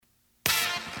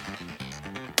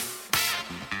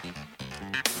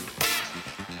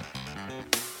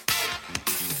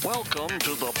Welcome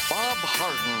to the Bob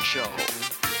Harden Show,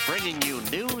 bringing you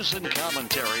news and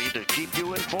commentary to keep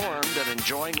you informed and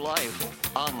enjoying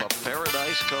life on the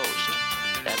Paradise Coast.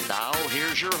 And now,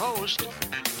 here's your host,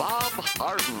 Bob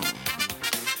Harden.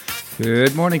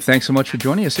 Good morning. Thanks so much for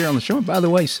joining us here on the show. And by the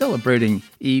way, celebrating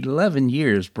 11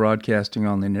 years broadcasting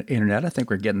on the internet. I think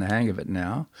we're getting the hang of it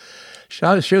now.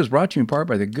 The show is brought to you in part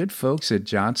by the good folks at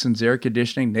Johnson's Air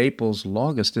Conditioning, Naples'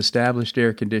 longest established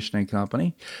air conditioning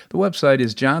company. The website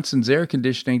is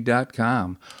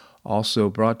johnsonsairconditioning.com. Also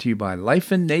brought to you by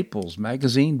Life in Naples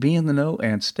magazine. Be in the know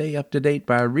and stay up to date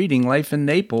by reading Life in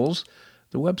Naples.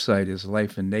 The website is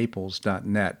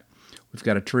lifeinnaples.net. We've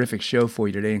got a terrific show for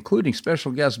you today, including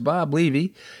special guest Bob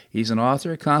Levy. He's an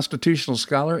author, constitutional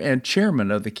scholar, and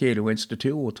chairman of the Cato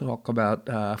Institute. We'll talk about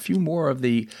a few more of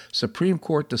the Supreme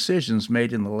Court decisions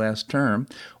made in the last term.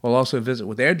 We'll also visit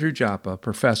with Andrew Joppa,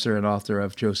 professor and author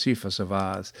of Josephus of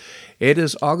Oz. It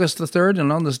is August the 3rd,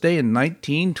 and on this day in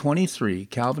 1923,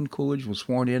 Calvin Coolidge was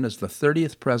sworn in as the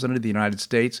 30th President of the United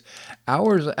States,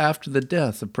 hours after the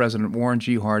death of President Warren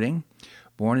G. Harding.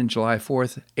 Born on July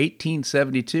 4th,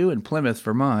 1872 in Plymouth,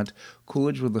 Vermont,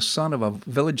 Coolidge was the son of a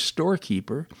village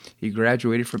storekeeper. He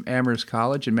graduated from Amherst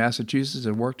College in Massachusetts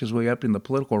and worked his way up in the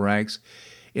political ranks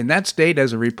in that state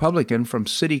as a Republican, from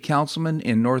city councilman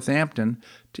in Northampton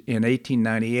in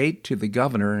 1898 to the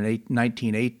governor in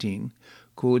 1918.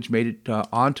 Coolidge made it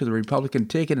onto the Republican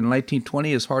ticket in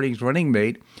 1920 as Harding's running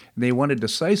mate, and they won a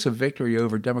decisive victory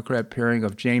over Democrat pairing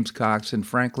of James Cox and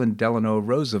Franklin Delano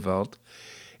Roosevelt.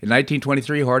 In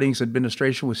 1923, Harding's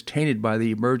administration was tainted by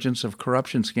the emergence of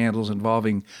corruption scandals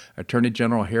involving Attorney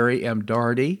General Harry M.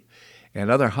 Daugherty and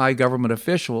other high government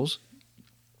officials.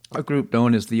 A group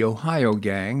known as the Ohio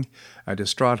Gang. A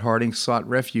distraught Harding sought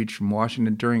refuge from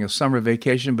Washington during a summer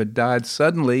vacation but died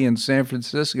suddenly in San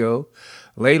Francisco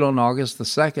late on August the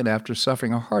 2nd after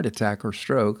suffering a heart attack or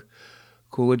stroke.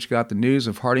 Coolidge got the news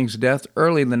of Harding's death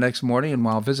early the next morning, and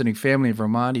while visiting family in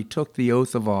Vermont, he took the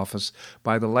oath of office.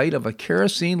 By the light of a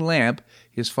kerosene lamp,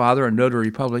 his father, a notary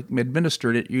public,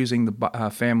 administered it using the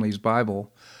family's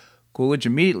Bible. Coolidge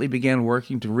immediately began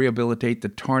working to rehabilitate the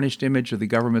tarnished image of the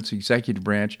government's executive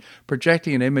branch,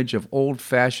 projecting an image of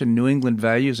old-fashioned New England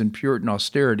values and Puritan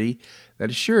austerity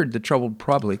that assured the troubled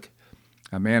public.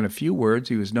 A man of few words,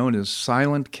 he was known as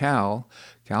Silent Cal.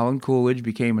 Calvin Coolidge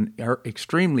became an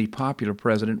extremely popular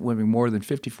president, winning more than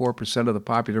 54% of the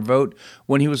popular vote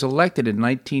when he was elected in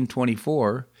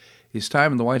 1924. His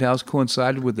time in the White House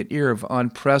coincided with an era of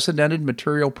unprecedented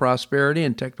material prosperity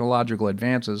and technological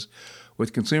advances,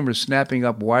 with consumers snapping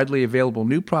up widely available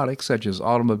new products such as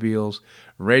automobiles,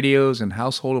 radios, and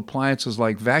household appliances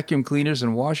like vacuum cleaners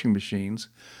and washing machines.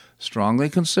 Strongly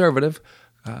conservative,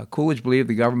 Coolidge believed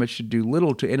the government should do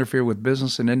little to interfere with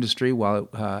business and industry,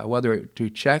 whether to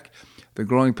check the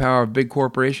growing power of big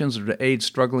corporations or to aid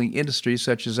struggling industries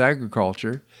such as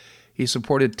agriculture. He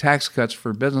supported tax cuts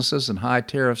for businesses and high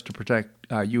tariffs to protect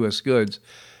U.S. goods,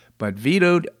 but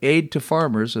vetoed aid to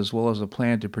farmers as well as a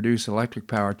plan to produce electric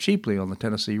power cheaply on the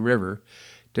Tennessee River.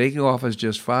 Taking office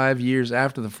just 5 years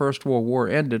after the First World War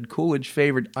ended, Coolidge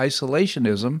favored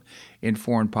isolationism in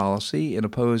foreign policy and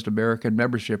opposed American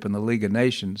membership in the League of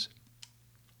Nations.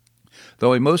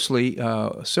 Though he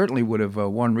certainly would have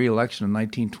won re-election in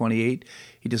 1928,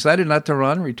 he decided not to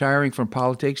run, retiring from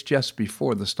politics just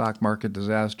before the stock market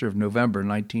disaster of November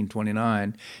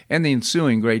 1929 and the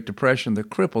ensuing Great Depression that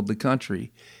crippled the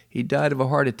country. He died of a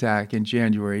heart attack in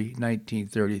January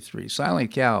 1933.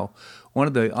 Silent Cal, one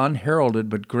of the unheralded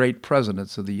but great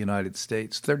presidents of the United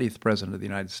States, 30th president of the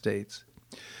United States.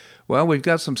 Well, we've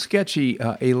got some sketchy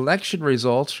election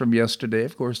results from yesterday.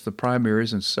 Of course, the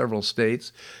primaries in several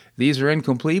states. These are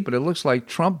incomplete, but it looks like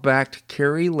Trump-backed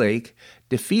Kari Lake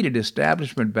defeated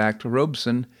establishment-backed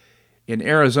Robeson in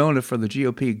Arizona for the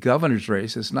GOP governor's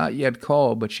race. It's not yet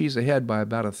called, but she's ahead by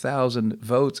about 1,000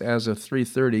 votes as of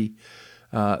 3:30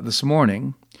 this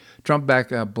morning.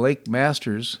 Trump-backed Blake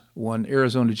Masters won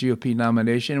Arizona GOP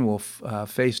nomination and will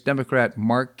face Democrat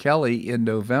Mark Kelly in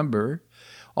November.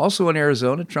 Also in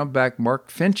Arizona, Trump-backed Mark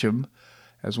Finchem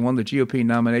has won the GOP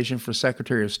nomination for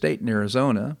Secretary of State in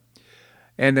Arizona.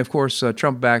 And, of course,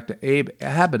 Trump-backed Abe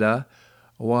Abida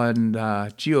won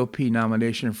GOP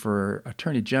nomination for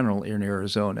Attorney General in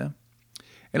Arizona.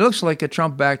 And it looks like a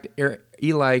Trump-backed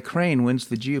Eli Crane wins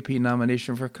the GOP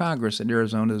nomination for Congress in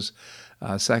Arizona's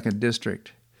 2nd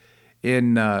District.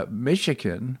 In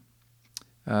Michigan,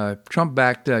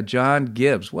 Trump-backed John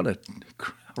Gibbs, what a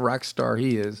rock star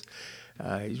he is.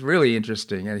 He's really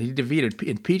interesting. And he defeated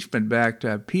impeachment-backed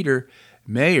Peter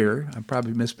Mayer. I'm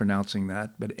probably mispronouncing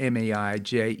that, but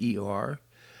Maijer.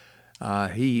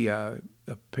 He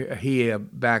he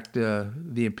backed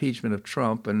the impeachment of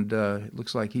Trump, and it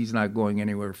looks like he's not going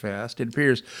anywhere fast. It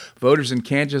appears voters in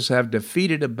Kansas have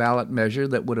defeated a ballot measure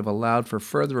that would have allowed for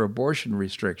further abortion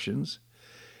restrictions.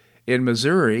 In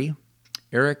Missouri,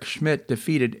 Eric Schmidt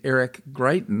defeated Eric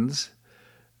Greitens.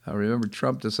 Remember,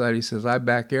 Trump decided, he says, I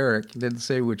back Eric. He didn't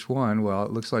say which one. Well,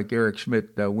 it looks like Eric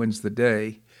Schmidt wins the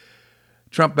day.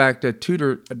 Trump backed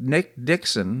tutor Nick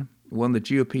Dixon, won the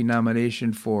GOP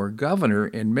nomination for governor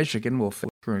in Michigan,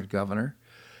 current governor.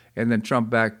 And then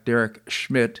Trump backed Derek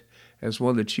Schmidt as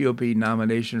won the GOP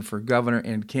nomination for governor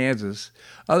in Kansas.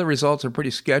 Other results are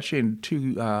pretty sketchy and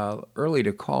too early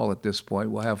to call at this point.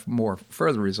 We'll have more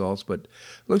further results, but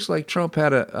looks like Trump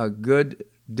had a good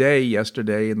day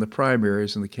yesterday in the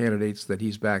primaries and the candidates that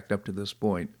he's backed up to this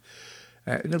point.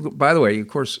 By the way, of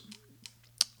course,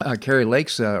 Kari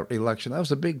Lake's election, that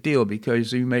was a big deal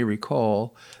because you may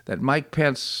recall that Mike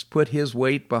Pence put his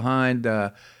weight behind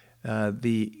let's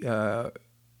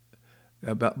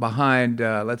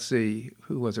see,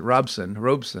 who was it?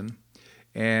 Robeson,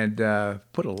 and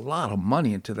put a lot of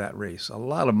money into that race, a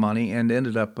lot of money, and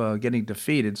ended up getting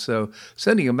defeated. So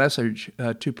sending a message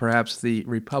to perhaps the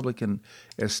Republican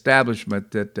establishment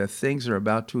that things are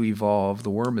about to evolve. The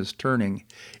worm is turning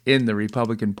in the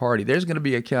Republican Party. There's going to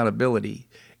be accountability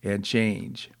and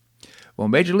change. Well,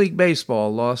 Major League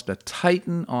Baseball lost a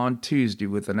titan on Tuesday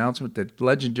with the announcement that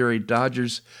legendary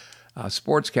Dodgers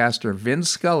sportscaster Vin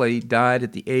Scully died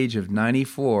at the age of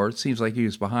 94. It seems like he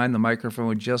was behind the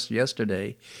microphone just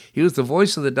yesterday. He was the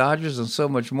voice of the Dodgers and so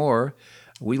much more.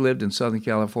 We lived in Southern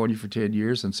California for 10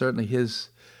 years, and certainly his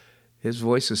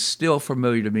voice is still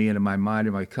familiar to me and in my mind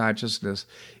and my consciousness.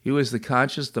 He was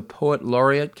the poet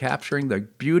laureate, capturing the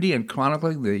beauty and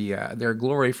chronicling their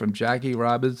glory from Jackie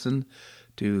Robinson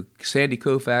to Sandy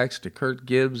Koufax to Kurt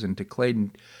Gibbs and to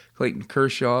Clayton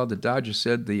Kershaw. The Dodgers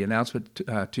said the announcement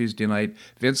Tuesday night,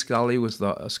 Vince Scully was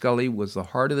the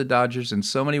heart of the Dodgers in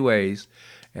so many ways,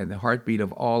 and the heartbeat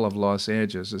of all of Los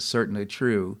Angeles is certainly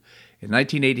true. In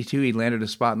 1982, he landed a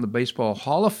spot in the Baseball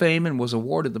Hall of Fame and was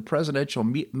awarded the Presidential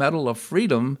Medal of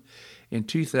Freedom in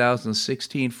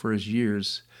 2016 for his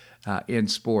years in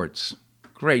sports.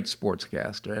 Great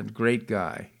sportscaster and great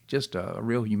guy, just a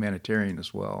real humanitarian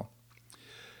as well.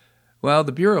 Well,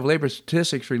 the Bureau of Labor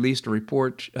Statistics released a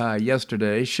report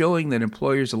yesterday showing that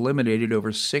employers eliminated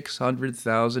over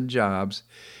 600,000 jobs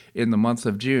in the month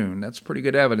of June. That's pretty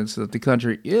good evidence that the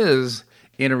country is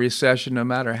in a recession, no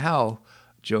matter how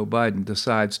Joe Biden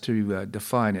decides to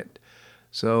define it.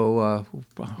 So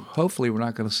hopefully we're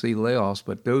not going to see layoffs,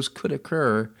 but those could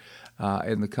occur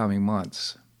in the coming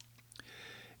months.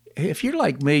 If you're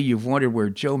like me, you've wondered where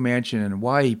Joe Manchin and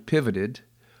why he pivoted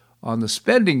on the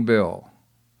spending bill.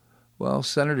 Well,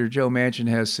 Senator Joe Manchin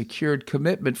has secured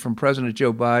commitment from President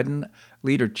Joe Biden,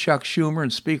 Leader Chuck Schumer,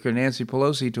 and Speaker Nancy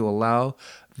Pelosi to allow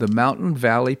the Mountain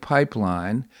Valley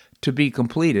Pipeline to be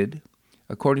completed.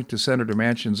 According to Senator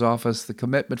Manchin's office, the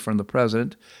commitment from the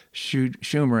President,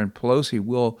 Schumer, and Pelosi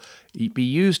will be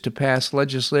used to pass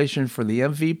legislation for the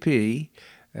MVP,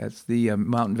 that's the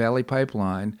Mountain Valley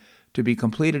Pipeline, to be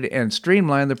completed and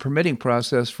streamline the permitting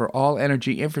process for all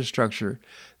energy infrastructure.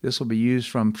 This will be used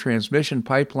from transmission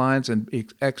pipelines and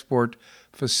export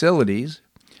facilities.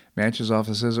 Manchin's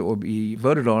office says it will be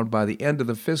voted on by the end of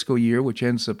the fiscal year, which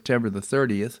ends September the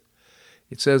 30th.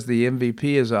 It says the MVP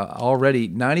is already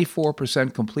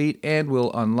 94% complete and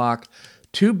will unlock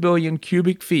 2 billion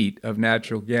cubic feet of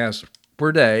natural gas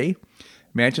per day.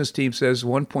 Manchin's team says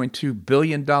 $1.2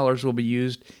 billion will be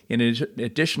used in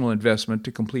additional investment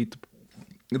to complete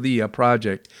the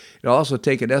project. It'll also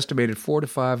take an estimated 4 to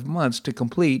 5 months to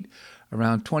complete.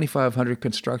 Around 2,500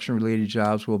 construction-related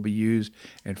jobs will be used,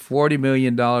 and $40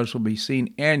 million will be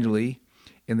seen annually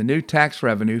in the new tax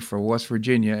revenue for West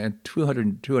Virginia and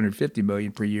 $250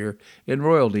 million per year in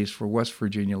royalties for West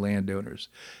Virginia landowners.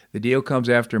 The deal comes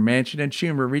after Manchin and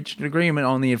Schumer reached an agreement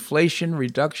on the Inflation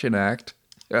Reduction Act,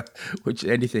 which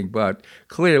anything but,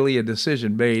 clearly a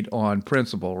decision made on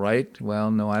principle, right?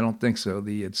 Well, no, I don't think so.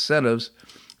 The incentives,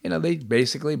 they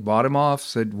basically bought him off,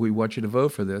 said, we want you to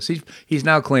vote for this. He's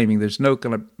now claiming there's not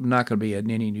going to be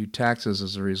any new taxes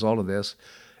as a result of this.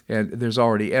 And there's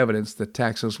already evidence that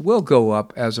taxes will go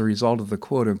up as a result of the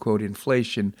quote-unquote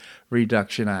Inflation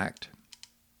Reduction Act.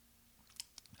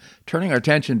 Turning our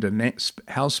attention to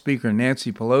House Speaker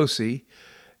Nancy Pelosi,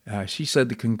 she said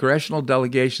the congressional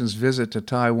delegation's visit to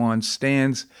Taiwan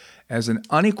stands as an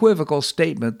unequivocal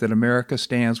statement that America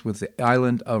stands with the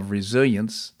island of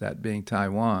resilience, that being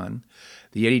Taiwan.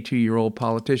 The 82-year-old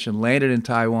politician landed in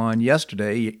Taiwan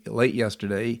late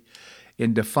yesterday,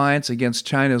 In defiance against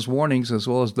China's warnings as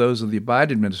well as those of the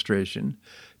Biden administration,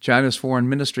 China's foreign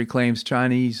ministry claims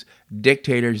Chinese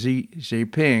dictator Xi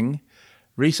Jinping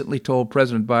recently told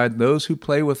President Biden those who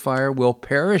play with fire will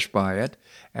perish by it,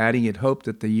 adding it hoped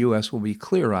that the U.S. will be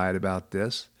clear-eyed about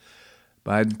this.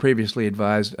 Biden previously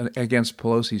advised against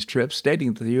Pelosi's trip,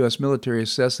 stating that the U.S. military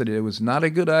assessed that it was not a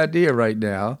good idea right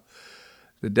now.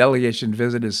 The delegation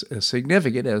visit is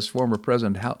significant as former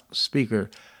President House Speaker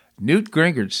Newt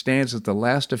Gingrich stands as the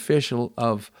last official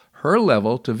of her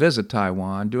level to visit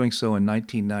Taiwan, doing so in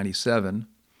 1997.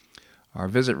 Our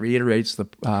visit reiterates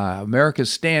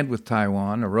America's stand with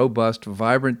Taiwan, a robust,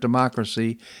 vibrant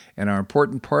democracy, and our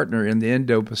important partner in the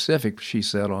Indo-Pacific, she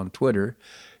said on Twitter,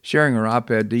 sharing her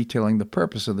op-ed detailing the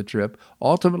purpose of the trip.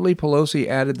 Ultimately, Pelosi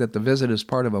added that the visit is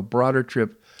part of a broader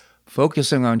trip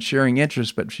focusing on sharing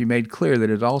interests, but she made clear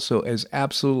that it also is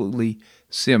absolutely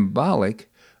symbolic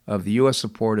of the U.S.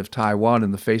 support of Taiwan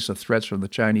in the face of threats from the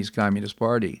Chinese Communist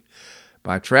Party.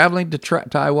 By traveling to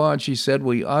Taiwan, she said,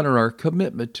 we honor our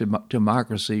commitment to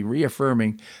democracy,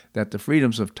 reaffirming that the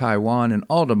freedoms of Taiwan and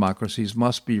all democracies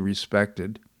must be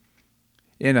respected.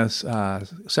 In a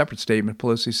separate statement,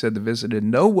 Pelosi said the visit in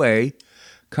no way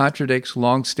contradicts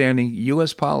longstanding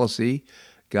U.S. policy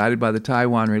guided by the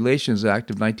Taiwan Relations Act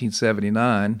of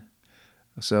 1979.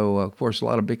 So, of course, a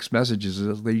lot of mixed messages.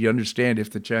 You understand if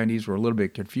the Chinese were a little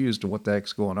bit confused to what the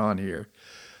heck's going on here.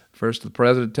 First, the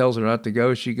president tells her not to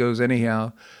go. She goes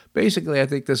anyhow. Basically, I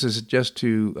think this is just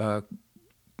to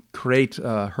create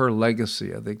her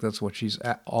legacy. I think that's what she's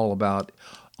all about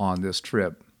on this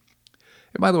trip.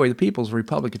 And by the way, the People's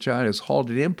Republic of China has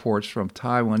halted imports from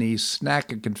Taiwanese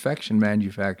snack and confection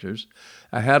manufacturers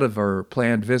ahead of her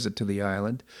planned visit to the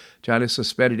island. China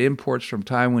suspended imports from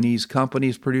Taiwanese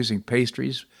companies producing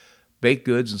pastries, baked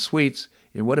goods, and sweets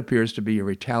in what appears to be a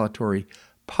retaliatory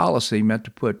policy meant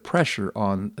to put pressure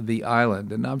on the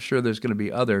island. And I'm sure there's going to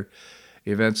be other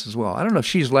events as well. I don't know if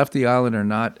she's left the island or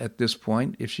not at this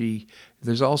point.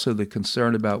 There's also the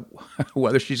concern about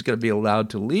whether she's going to be allowed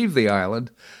to leave the island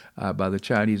by the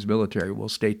Chinese military. We'll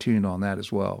stay tuned on that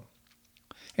as well.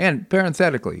 And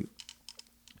parenthetically,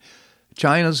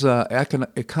 China's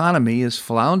economy is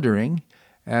floundering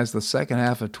as the second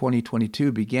half of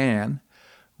 2022 began,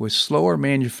 with slower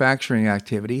manufacturing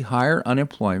activity, higher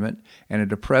unemployment, and a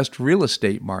depressed real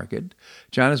estate market.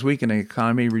 China's weakening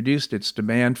economy reduced its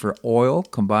demand for oil,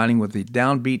 combining with the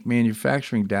downbeat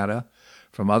manufacturing data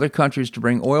from other countries to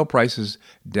bring oil prices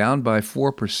down by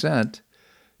 4%.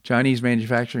 Chinese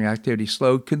manufacturing activity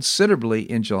slowed considerably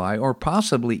in July, or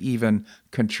possibly even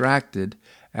contracted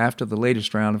after the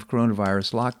latest round of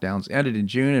coronavirus lockdowns ended in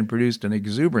June and produced an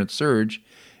exuberant surge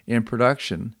in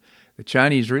production. The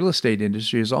Chinese real estate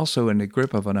industry is also in the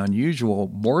grip of an unusual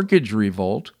mortgage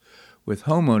revolt, with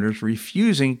homeowners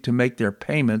refusing to make their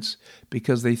payments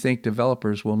because they think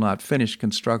developers will not finish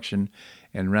construction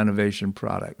and renovation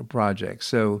projects.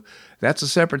 So that's a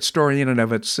separate story in and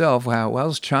of itself.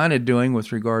 How's China doing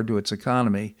with regard to its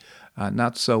economy?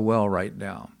 Not so well right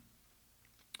now.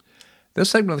 This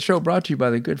segment of the show brought to you by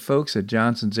the good folks at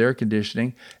Johnson's Air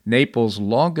Conditioning, Naples'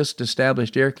 longest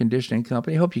established air conditioning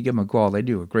company. I hope you give them a call. They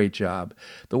do a great job.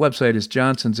 The website is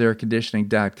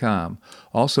johnsonsairconditioning.com.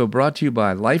 Also brought to you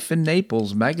by Life in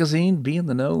Naples magazine. Be in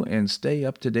the know and stay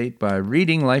up to date by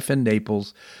reading Life in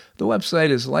Naples. The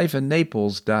website is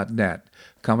lifeinnaples.net.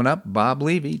 Coming up, Bob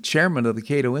Levy, chairman of the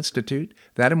Cato Institute.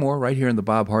 That and more right here in The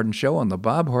Bob Harden Show on the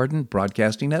Bob Harden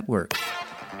Broadcasting Network.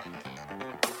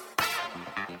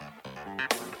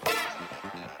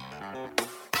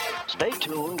 Stay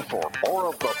tuned for more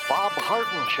of The Bob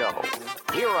Harden Show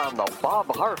here on the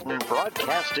Bob Harden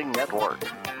Broadcasting Network.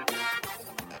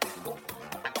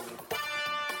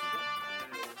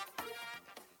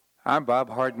 I'm Bob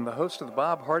Harden, the host of The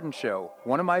Bob Harden Show.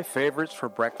 One of my favorites for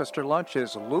breakfast or lunch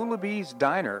is Lulabee's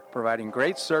Diner, providing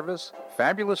great service,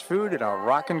 fabulous food, and a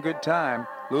rockin' good time.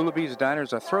 Lulabee's Diner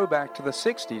is a throwback to the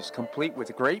 60s, complete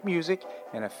with great music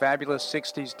and a fabulous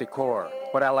 60s decor.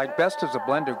 What I like best is a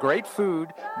blend of great food,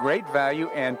 great value,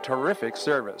 and terrific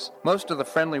service. Most of the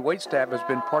friendly waitstaff has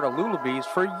been part of Lulabee's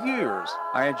for years.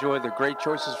 I enjoy the great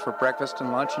choices for breakfast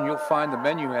and lunch, and you'll find the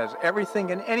menu has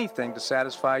everything and anything to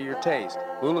satisfy your taste.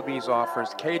 Lulabee's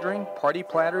offers catering, party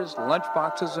platters, lunch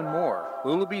boxes, and more.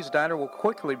 Lulabee's Diner will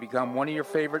quickly become one of your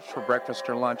favorites for breakfast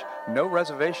or lunch. No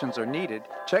reservations are needed.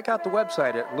 Check out the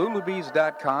website at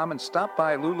lulabees.com and stop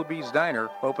by Lulabee's Diner,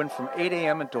 open from 8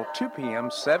 a.m. until 2 p.m.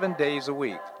 7 days a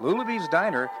week. Lulabee's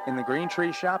Diner in the Green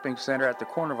Tree Shopping Center at the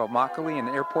corner of Immokalee and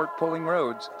Airport Pulling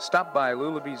Roads. Stop by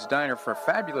Lulabee's Diner for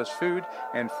fabulous food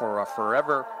and for a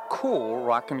forever cool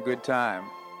rockin' good time.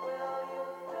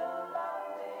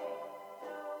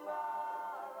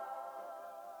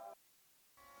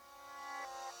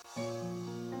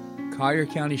 Collier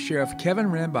County Sheriff Kevin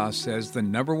Rambas says the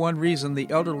number one reason the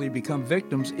elderly become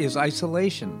victims is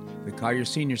isolation. The Collier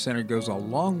Senior Center goes a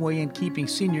long way in keeping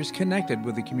seniors connected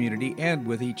with the community and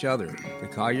with each other. The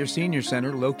Collier Senior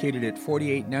Center, located at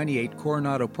 4898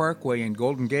 Coronado Parkway in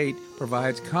Golden Gate,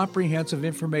 provides comprehensive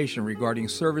information regarding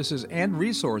services and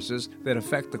resources that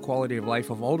affect the quality of life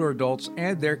of older adults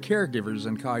and their caregivers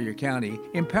in Collier County,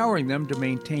 empowering them to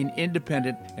maintain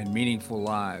independent and meaningful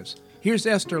lives. Here's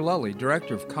Esther Lully,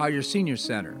 Director of Collier Senior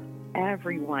Center.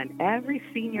 Everyone, every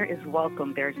senior is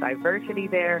welcome. There's diversity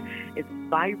there. It's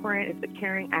vibrant. It's a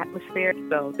caring atmosphere.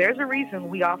 So there's a reason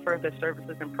we offer the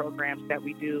services and programs that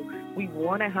we do. We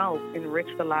want to help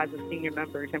enrich the lives of senior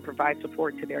members and provide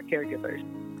support to their caregivers.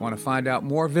 Want to find out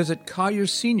more? Visit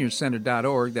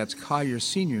collierseniorcenter.org. That's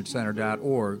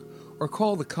collierseniorcenter.org. Or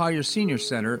call the Collier Senior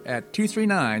Center at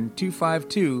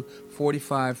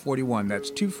 239-252-4541. That's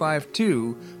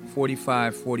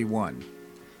 252-4541.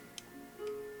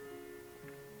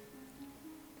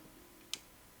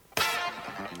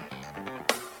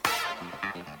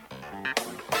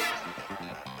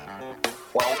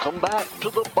 Welcome back to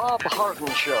the Bob Harden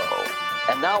Show.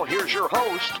 And now here's your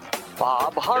host,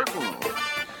 Bob Harden.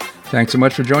 Thanks so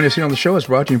much for joining us here on the show. It's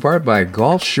brought to you in part by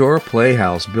Gulf Shore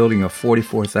Playhouse, building a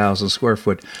 44,000 square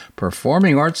foot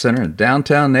performing arts center in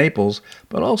downtown Naples,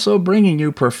 but also bringing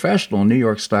you professional New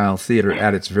York style theater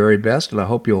at its very best. And I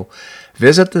hope you'll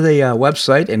visit the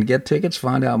website and get tickets,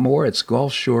 find out more. It's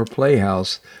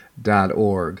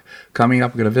gulfshoreplayhouse.org. Coming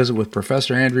up, we're going to visit with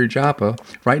Professor Andrew Joppa.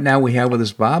 Right now we have with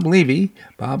us Bob Levy.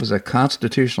 Bob is a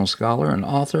constitutional scholar and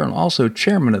author and also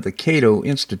chairman of the Cato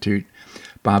Institute.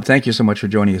 Bob, thank you so much for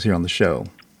joining us here on the show.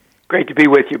 Great to be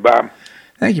with you, Bob.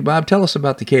 Thank you, Bob. Tell us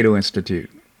about the Cato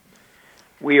Institute.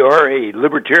 We are a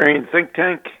libertarian think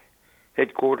tank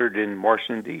headquartered in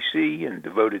Washington, D.C., and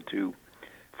devoted to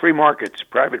free markets,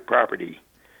 private property,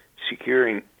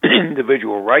 securing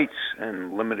individual rights,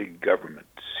 and limited government.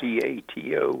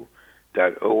 CATO.org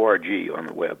on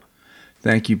the web.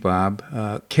 Thank you, Bob.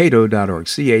 Cato.org,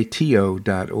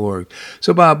 CATO.org.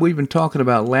 So, Bob, we've been talking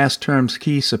about last term's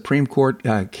key Supreme Court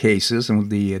cases and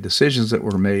the decisions that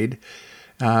were made.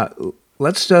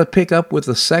 Let's pick up with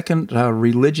the second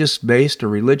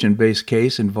religion-based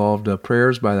case involved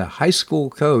prayers by the high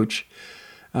school coach.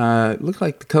 Looked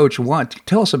like the coach won.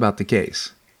 Tell us about the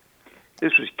case.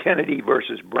 This was Kennedy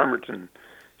versus Bremerton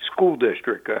School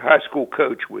District. A high school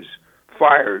coach was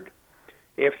fired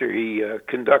after he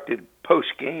conducted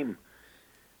post-game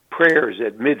prayers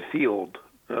at midfield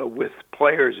with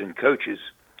players and coaches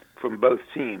from both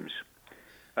teams.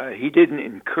 He didn't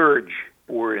encourage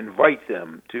or invite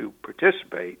them to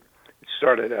participate. It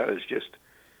started out as just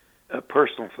a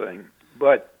personal thing.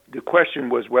 But the question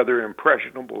was whether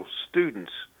impressionable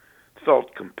students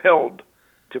felt compelled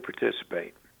to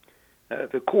participate.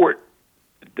 The court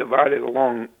divided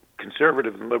along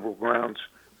conservative and liberal grounds.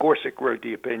 Gorsuch wrote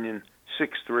the opinion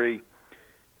 6-3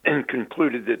 and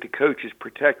concluded that the coach is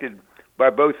protected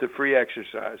by both the free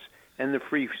exercise and the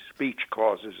free speech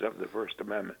clauses of the First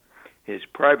Amendment. His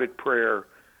private prayer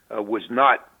was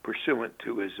not pursuant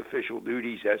to his official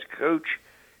duties as coach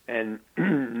and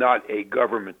not a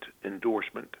government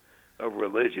endorsement of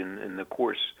religion. And the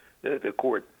court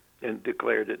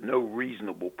declared that no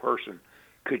reasonable person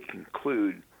could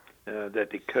conclude that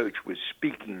the coach was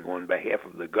speaking on behalf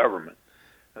of the government.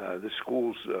 The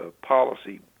school's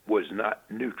policy was not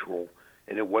neutral,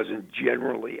 and it wasn't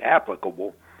generally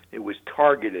applicable. It was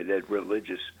targeted at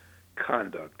religious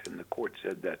conduct, and the court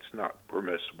said that's not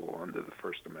permissible under the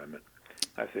First Amendment.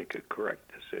 I think a correct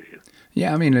decision.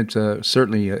 Yeah, I mean, it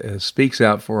certainly speaks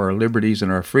out for our liberties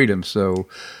and our freedoms. So,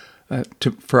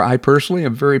 I personally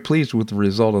am very pleased with the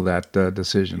result of that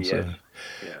decision. Yes.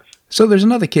 So there's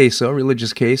another case, a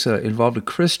religious case, involved a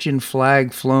Christian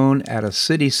flag flown at a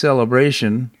city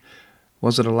celebration.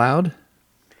 Was it allowed?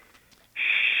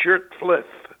 Shirtcliffe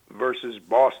versus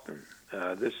Boston.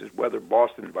 This is whether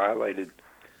Boston violated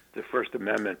the First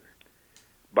Amendment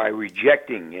by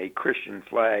rejecting a Christian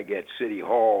flag at City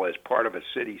Hall as part of a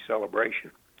city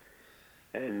celebration.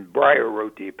 And Breyer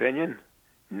wrote the opinion,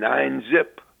 9-0,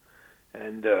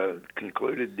 and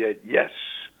concluded that, yes,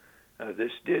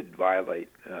 this did violate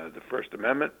the First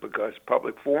Amendment because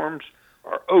public forums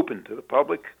are open to the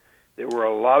public. There were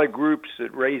a lot of groups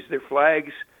that raised their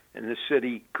flags, and the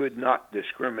city could not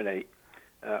discriminate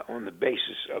on the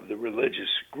basis of the religious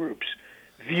group's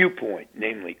viewpoint,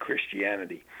 namely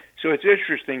Christianity. So it's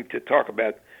interesting to talk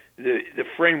about the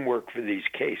framework for these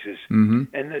cases and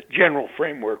the general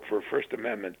framework for First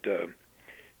Amendment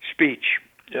speech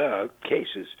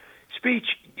cases.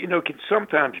 Speech, can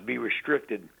sometimes be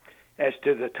restricted as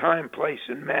to the time, place,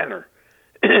 and manner,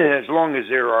 as long as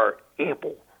there are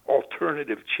ample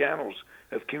alternative channels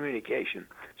of communication.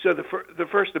 So the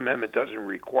First Amendment doesn't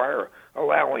require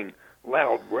allowing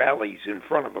loud rallies in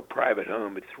front of a private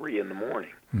home at 3 in the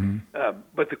morning.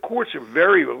 But the courts are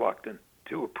very reluctant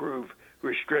to approve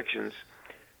restrictions,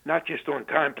 not just on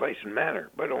time, place, and manner,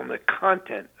 but on the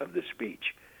content of the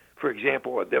speech. For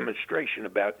example, a demonstration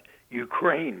about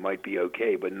Ukraine might be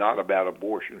okay, but not about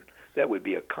abortion. That would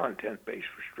be a content-based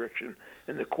restriction,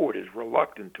 and the court is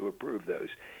reluctant to approve those.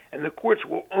 And the courts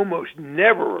will almost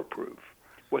never approve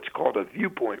what's called a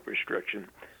viewpoint restriction.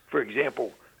 For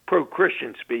example,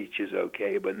 pro-Christian speech is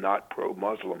okay, but not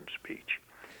pro-Muslim speech.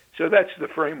 So that's the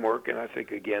framework, and I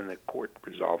think, again, the court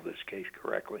resolved this case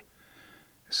correctly.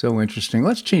 So interesting.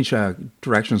 Let's change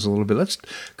directions a little bit.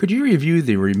 Could you review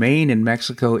the Remain in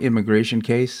Mexico immigration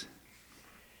case?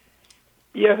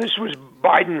 Yeah, this was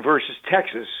Biden versus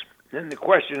Texas, and the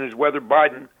question is whether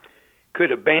Biden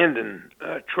could abandon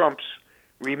Trump's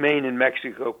Remain in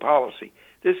Mexico policy.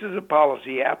 This is a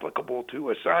policy applicable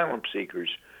to asylum seekers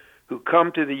who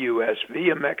come to the U.S.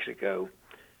 via Mexico,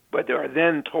 but are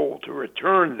then told to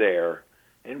return there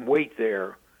and wait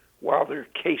there while their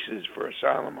cases for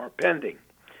asylum are pending.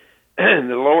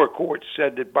 The lower court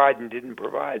said that Biden didn't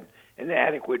provide an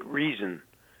adequate reason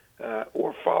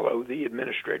or follow the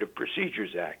Administrative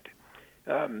Procedures Act.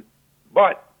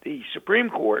 But the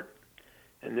Supreme Court,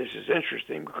 and this is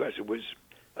interesting because it was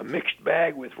a mixed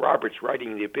bag with Roberts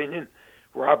writing the opinion,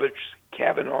 Roberts,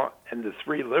 Kavanaugh, and the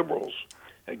 3 liberals,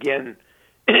 again,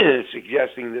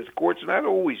 suggesting that the court's not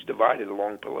always divided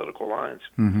along political lines.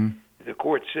 The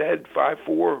court said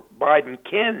 5-4, Biden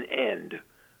can end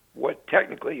what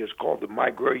technically is called the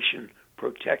Migration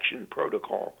Protection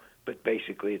Protocol, but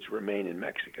basically it's Remain in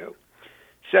Mexico.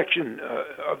 Section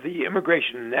of the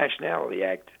Immigration and Nationality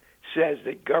Act says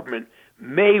that government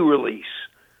may release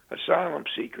asylum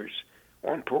seekers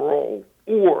on parole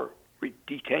or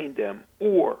detain them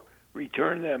or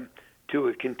return them to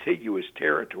a contiguous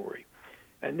territory.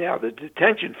 And now the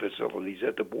detention facilities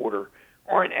at the border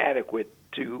aren't adequate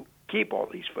to keep all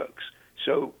these folks.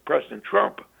 So President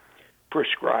Trump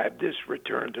prescribed this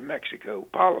return to Mexico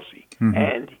policy,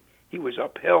 and he was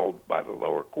upheld by the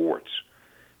lower courts.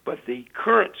 But the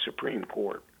current Supreme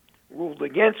Court ruled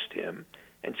against him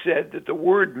and said that the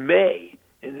word may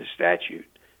in the statute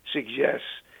suggests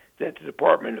that the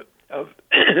Department of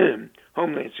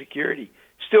Homeland Security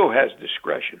still has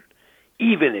discretion,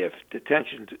 even if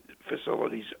detention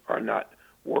facilities are not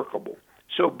workable.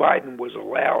 So Biden was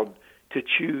allowed to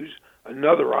choose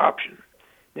another option.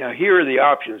 Now, here are the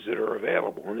options that are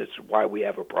available, and it's why we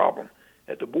have a problem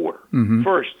at the border.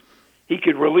 First, he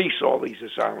could release all these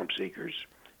asylum seekers,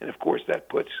 and of course that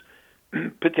puts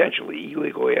potentially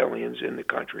illegal aliens in the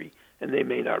country, and they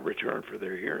may not return for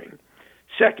their hearing.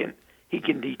 Second, he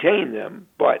can detain them,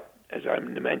 but as I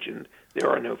mentioned, there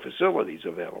are no facilities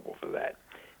available for that.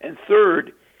 And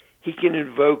third, he can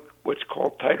invoke what's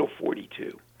called Title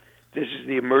 42. This is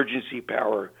the emergency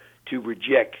power to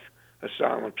reject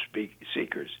asylum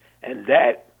seekers, and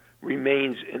that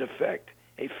remains in effect.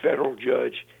 A federal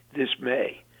judge this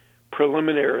May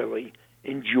preliminarily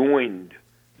enjoined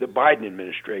the Biden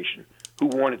administration, who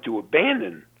wanted to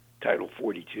abandon Title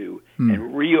 42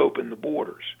 and reopen the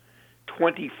borders.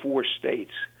 24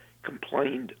 states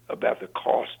complained about the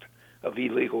cost of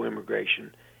illegal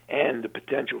immigration and the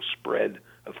potential spread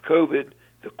of COVID.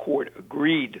 The court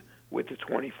agreed with the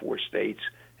 24 states,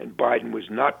 and Biden was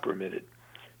not permitted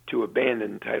to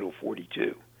abandon Title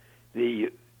 42.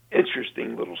 The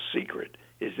interesting little secret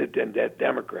is that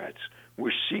Democrats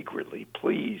were secretly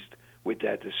pleased with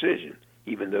that decision,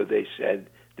 even though they said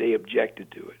they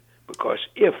objected to it. Because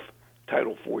if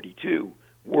Title 42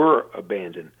 were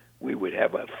abandoned, we would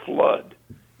have a flood,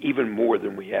 even more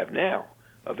than we have now,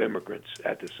 of immigrants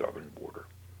at the southern border.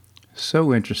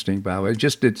 So interesting, by the way.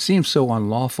 It seems so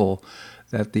unlawful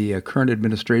that the current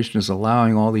administration is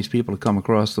allowing all these people to come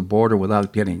across the border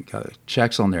without getting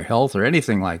checks on their health or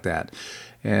anything like that.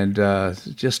 And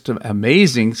just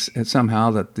amazing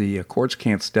somehow that the courts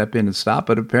can't step in and stop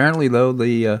it. Apparently, though,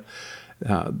 they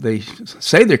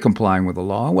say they're complying with the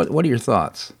law. What are your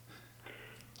thoughts?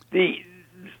 The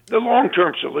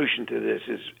long-term solution to this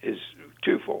is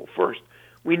twofold. First,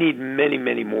 we need many,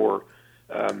 many more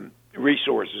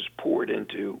resources poured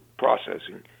into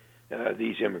processing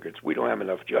these immigrants. We don't have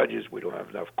enough judges. We don't have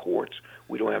enough courts.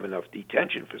 We don't have enough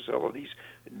detention facilities,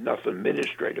 enough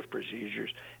administrative procedures.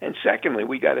 And secondly,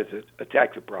 we got to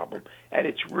attack the problem at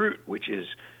its root, which is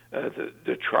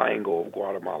the triangle of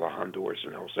Guatemala, Honduras,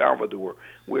 and El Salvador,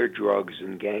 where drugs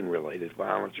and gang-related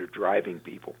violence are driving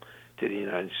people to the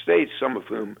United States, some of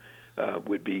whom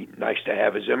would be nice to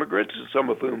have as immigrants, and some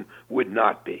of whom would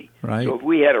not be. Right. So if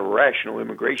we had a rational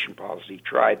immigration policy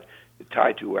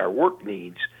tied to our work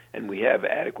needs, and we have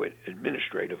adequate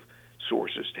administrative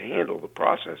sources to handle the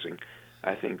processing,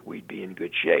 I think we'd be in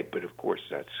good shape. But of course,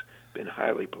 that's been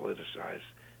highly politicized,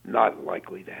 not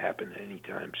likely to happen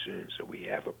anytime soon. So we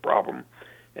have a problem,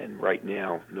 and right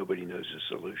now, nobody knows the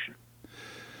solution.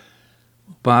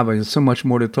 Bob, there's so much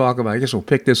more to talk about. I guess we'll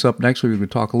pick this up next week. We'll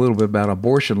talk a little bit about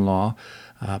abortion law.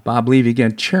 Bob Levy,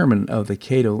 again, chairman of the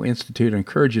Cato Institute. I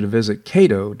encourage you to visit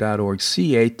cato.org,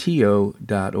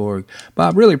 cato.org.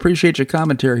 Bob, really appreciate your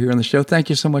commentary here on the show. Thank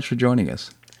you so much for joining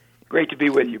us. Great to be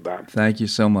with you, Bob. Thank you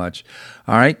so much.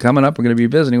 All right, coming up, we're going to be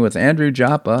visiting with Andrew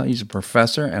Joppa. He's a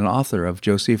professor and author of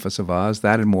Josephus of Oz.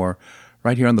 That and more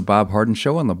right here on The Bob Harden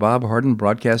Show on the Bob Harden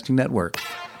Broadcasting Network.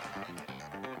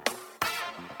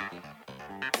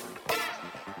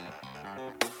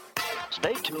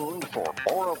 Stay tuned for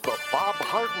more of The Bob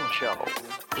Harden Show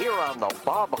here on the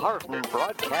Bob Harden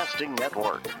Broadcasting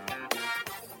Network.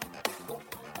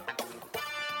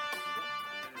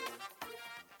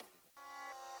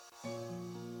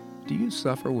 Do you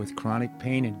suffer with chronic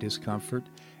pain and discomfort?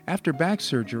 After back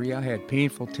surgery, I had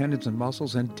painful tendons and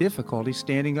muscles and difficulty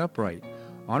standing upright.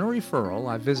 On a referral,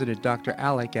 I visited Dr.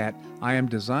 Alec at I Am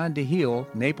Designed to Heal,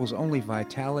 Naples' only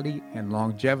vitality and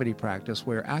longevity practice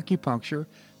where acupuncture,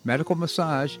 medical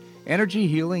massage, energy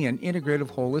healing, and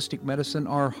integrative holistic medicine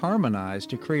are harmonized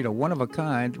to create a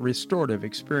one-of-a-kind restorative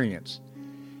experience.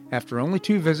 After only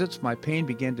 2 visits, my pain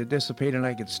began to dissipate and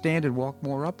I could stand and walk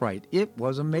more upright. It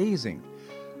was amazing.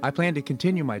 I plan to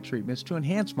continue my treatments to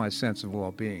enhance my sense of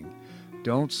well-being.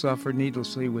 Don't suffer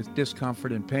needlessly with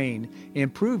discomfort and pain.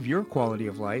 Improve your quality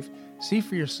of life. See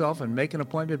for yourself and make an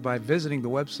appointment by visiting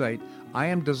the website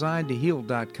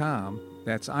IamDesignedToHeal.com.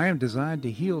 That's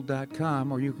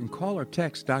IamDesignedToHeal.com, or you can call or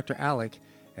text Dr. Alec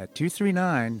at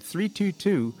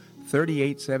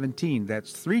 239-322-3817.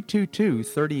 That's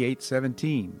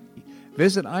 322-3817.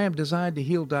 Visit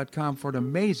IamDesignedToHeal.com for an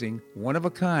amazing,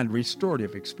 one-of-a-kind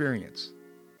restorative experience.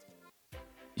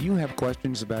 Do you have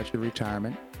questions about your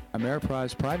retirement?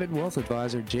 Ameriprise Private Wealth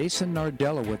Advisor Jason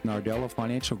Nardella with Nardella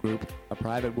Financial Group, a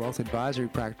private wealth advisory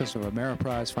practice of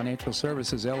Ameriprise Financial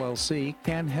Services, LLC,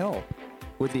 can help.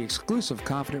 With the exclusive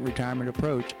Confident Retirement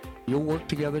approach, you'll work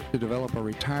together to develop a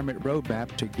retirement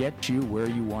roadmap to get you where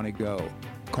you want to go.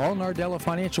 Call Nardella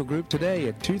Financial Group today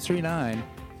at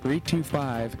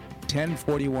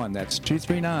 239-325-1041. That's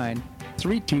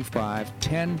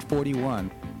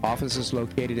 239-325-1041. Office is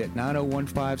located at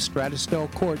 9015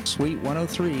 Stratosdale Court, Suite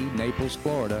 103, Naples,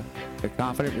 Florida. The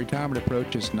Confident Retirement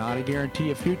approach is not a guarantee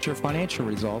of future financial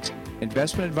results.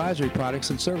 Investment advisory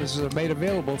products and services are made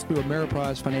available through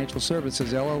Ameriprise Financial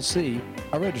Services, LLC,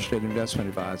 a registered investment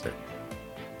advisor.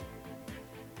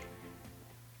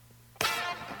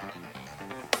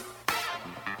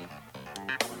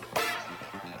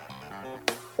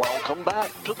 Welcome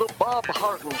back to the Bob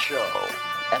Harden Show.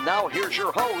 And now here's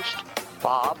your host,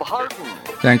 Bob Harden.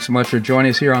 Thanks so much for joining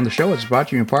us here on the show. It's brought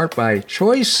to you in part by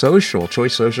Choice Social.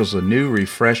 Choice Social is a new,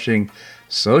 refreshing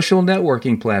social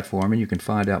networking platform, and you can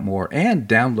find out more and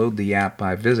download the app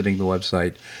by visiting the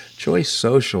website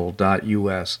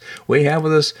choicesocial.us. We have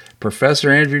with us Professor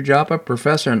Andrew Joppa,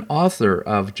 professor and author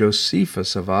of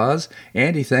Josephus of Oz.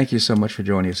 Andy, thank you so much for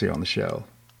joining us here on the show.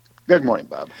 Good morning,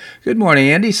 Bob. Good morning,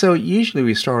 Andy. So usually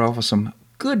we start off with some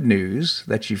good news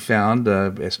that you found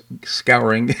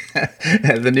scouring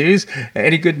the news.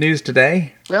 Any good news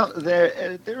today? Well,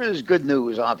 there is good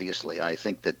news, obviously. I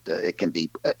think that it can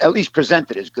be at least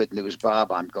presented as good news,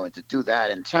 Bob. I'm going to do that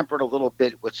and temper it a little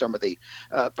bit with some of the,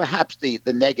 perhaps the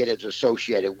negatives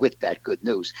associated with that good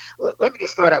news. Let me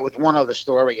just start out with one other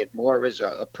story. It more is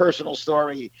a personal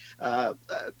story.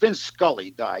 Vince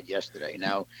Scully died yesterday.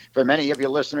 Now, for many of your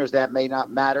listeners, that may not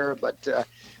matter, but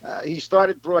he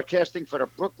started broadcasting for the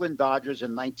Brooklyn Dodgers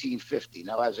in 1950.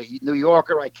 Now, as a New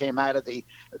Yorker, I came out of the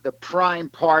prime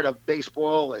part of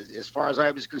baseball, as far as I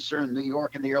was concerned, New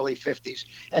York in the early 50s.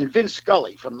 And Vince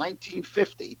Scully from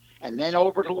 1950 and then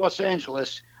over to Los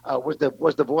Angeles was the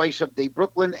voice of the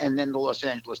Brooklyn and then the Los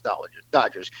Angeles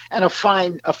Dodgers, and a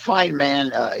fine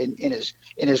man in his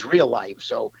real life.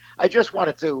 So I just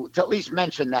wanted to at least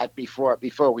mention that before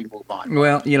we move on.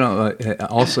 Well,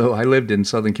 also I lived in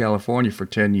Southern California for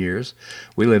 10 years.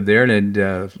 We lived there, and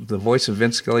the voice of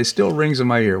Vince Scully still rings in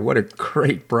my ear. What a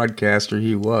great broadcaster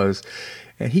he was.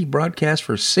 And he broadcast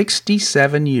for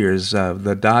 67 years.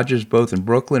 The Dodgers, both in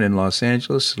Brooklyn and Los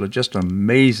Angeles, were just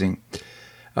amazing.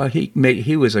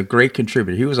 He was a great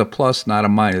contributor. He was a plus, not a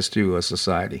minus to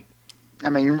society.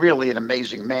 I mean, really an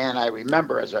amazing man. I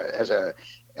remember as a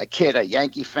a kid, a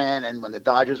Yankee fan, and when the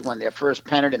Dodgers won their first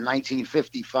pennant in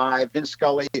 1955, Vin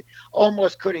Scully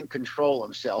almost couldn't control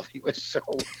himself. He was so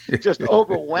just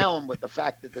overwhelmed with the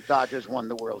fact that the Dodgers won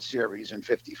the World Series in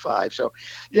 '55. So,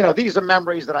 these are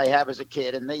memories that I have as a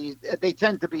kid, and they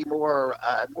tend to be more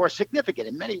significant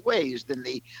in many ways than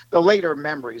the later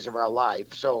memories of our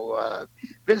life. So,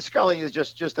 Vin Scully is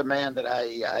just a man that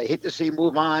I hate to see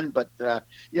move on, but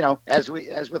as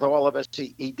with all of us,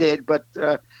 he did. But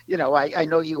I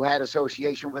know you had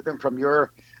association with him from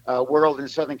your world in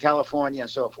Southern California and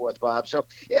so forth, Bob. So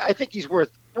yeah, I think he's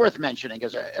worth mentioning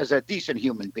as a decent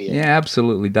human being. Yeah,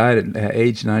 absolutely. Died at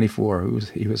age 94.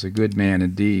 He was a good man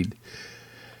indeed.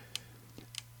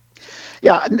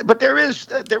 Yeah, but there is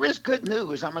good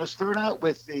news. I'm going to start out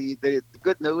with the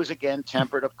good news again,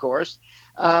 tempered, of course.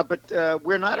 But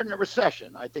we're not in a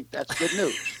recession. I think that's good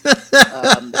news.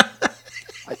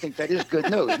 I think that is good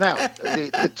news. Now,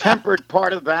 the tempered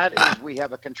part of that is we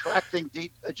have a contracting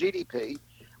GDP.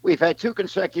 We've had 2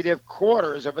 consecutive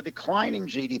quarters of a declining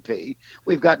GDP.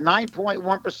 We've got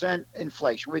 9.1%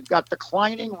 inflation. We've got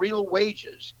declining real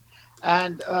wages.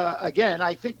 And again,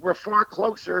 I think we're far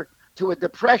closer to a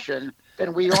depression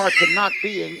than we are to not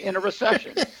being in a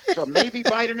recession. So maybe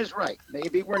Biden is right.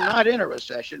 Maybe we're not in a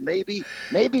recession. Maybe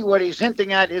what he's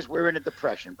hinting at is we're in a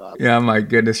depression, Bob. Yeah, my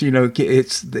goodness.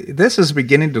 This is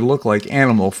beginning to look like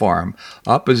Animal Farm.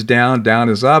 Up is down, down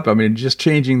is up. I mean, just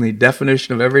changing the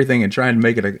definition of everything and trying to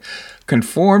make it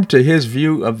conform to his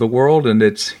view of the world. And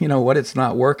it's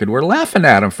not working. We're laughing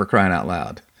at him, for crying out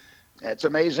loud. That's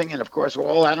amazing. And of course,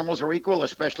 all animals are equal,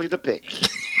 especially the pigs.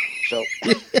 So,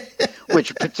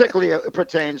 which particularly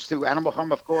pertains to Animal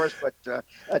Farm, of course, but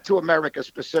to America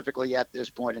specifically at this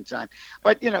point in time.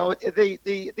 But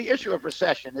the issue of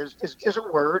recession is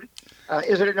a word.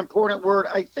 Is it an important word?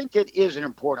 I think it is an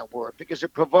important word because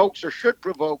it provokes or should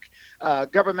provoke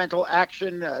governmental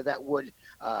action that would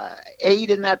aid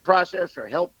in that process or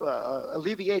help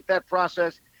alleviate that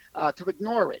process. To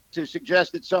ignore it, to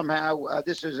suggest that somehow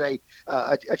this is a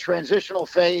transitional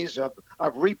phase of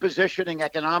repositioning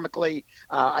economically,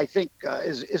 I think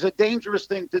is a dangerous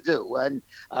thing to do. And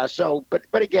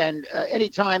but again,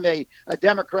 anytime a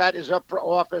Democrat is up for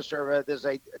office or there's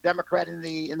a Democrat in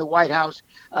the White House,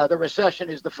 the recession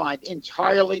is defined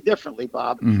entirely differently,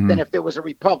 Bob, than if there was a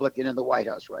Republican in the White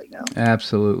House right now.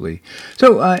 Absolutely.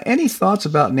 So, any thoughts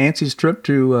about Nancy's trip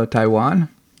to Taiwan?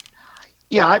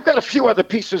 Yeah, I've got a few other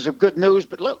pieces of good news,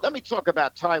 but let me talk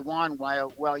about Taiwan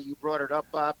while you brought it up,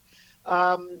 Bob.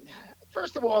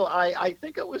 First of all, I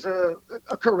think it was a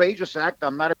courageous act.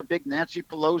 I'm not a big Nancy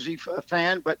Pelosi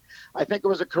fan, but I think it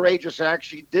was a courageous act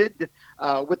she did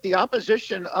with the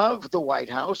opposition of the White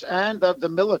House and of the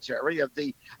military, of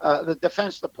the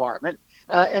Defense Department,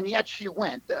 and yet she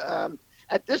went.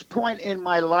 At this point in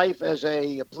my life as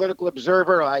a political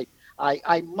observer,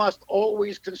 I must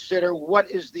always consider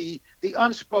what is the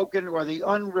unspoken or the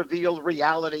unrevealed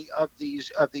reality of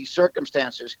these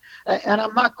circumstances, and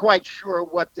I'm not quite sure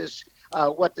what this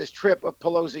trip of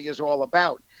Pelosi is all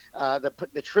about.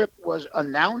 The trip was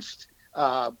announced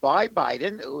by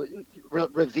Biden,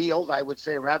 revealed, I would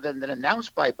say, rather than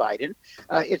announced by Biden.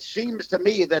 It seems to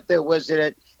me that there was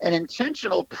an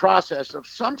intentional process of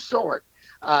some sort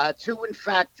to, in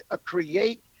fact,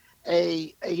 create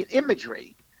an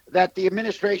imagery that the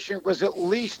administration was at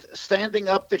least standing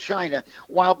up to China,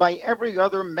 while by every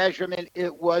other measurement,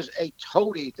 it was a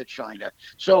toady to China.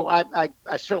 So I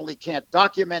certainly can't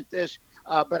document this,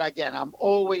 but again, I'm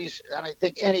always, and I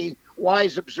think any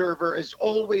wise observer is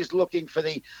always looking for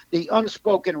the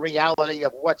unspoken reality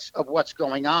of what's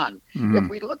going on. Mm-hmm. If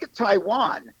we look at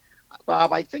Taiwan,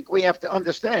 Bob, I think we have to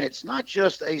understand it's not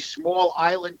just a small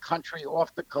island country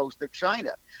off the coast of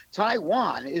China.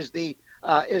 Taiwan is the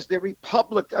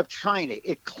Republic of China.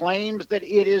 It claims that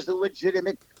it is the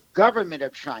legitimate government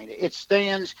of China. It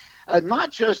stands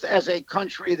not just as a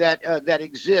country that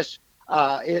exists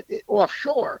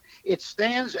offshore. It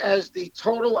stands as the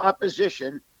total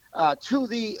opposition to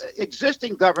the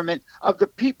existing government of the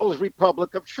People's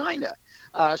Republic of China.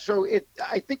 So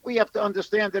I think we have to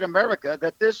understand in America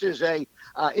that this is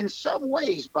in some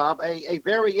ways, Bob, a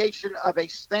variation of a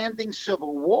standing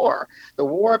civil war, the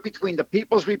war between the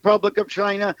People's Republic of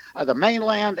China, the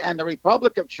mainland, and the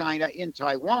Republic of China in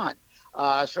Taiwan.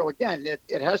 So again,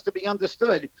 it has to be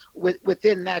understood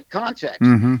within that context.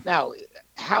 Mm-hmm. Now,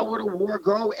 how would a war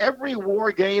go? Every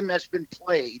war game that's been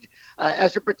played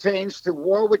as it pertains to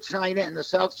war with China in the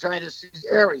South China Sea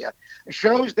area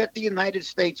shows that the United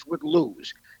States would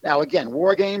lose. Now, again,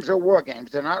 war games are war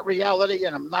games. They're not reality,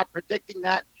 and I'm not predicting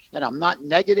that. and I'm not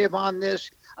negative on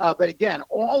this, but again,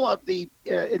 all of the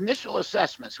initial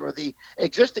assessments or the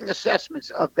existing assessments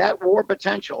of that war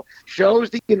potential shows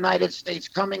the United States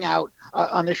coming out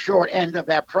on the short end of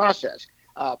that process,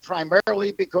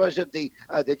 primarily because of the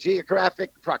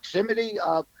geographic proximity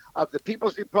of the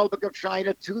People's Republic of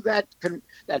China to that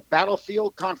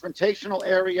battlefield confrontational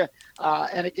area,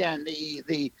 and again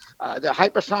the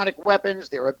hypersonic weapons,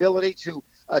 their ability to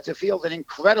field an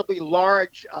incredibly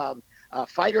large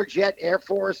fighter jet air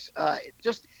force.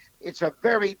 It's a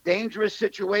very dangerous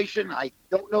situation. I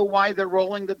don't know why they're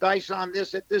rolling the dice on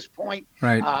this at this point.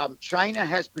 Right. China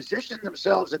has positioned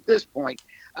themselves at this point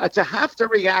to have to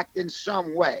react in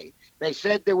some way. They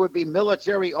said there would be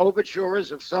military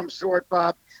overtures of some sort,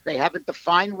 Bob. They haven't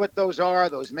defined what those are.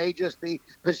 Those may just be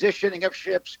positioning of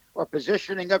ships or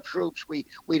positioning of troops. We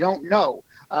don't know.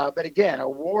 But again, a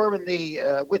war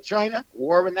with China,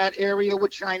 war in that area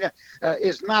with China,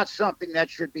 is not something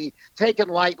that should be taken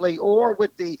lightly or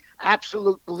with the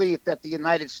absolute belief that the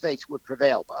United States would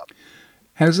prevail, Bob.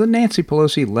 Has Nancy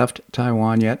Pelosi left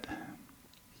Taiwan yet?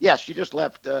 Yes, she just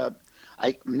left. I'm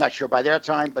not sure by their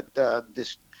time, but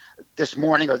this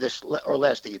morning or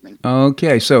last evening.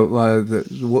 Okay, so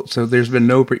there's been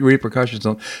no repercussions.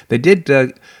 They did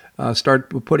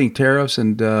start putting tariffs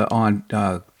and on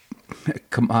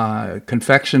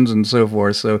confections and so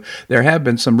forth. So there have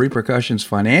been some repercussions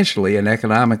financially and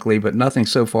economically, but nothing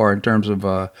so far in terms of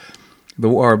the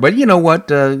war. But you know what?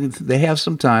 They have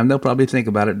some time. They'll probably think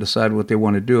about it and decide what they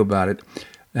want to do about it.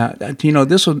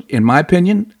 This was, in my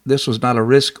opinion, this was not a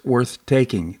risk worth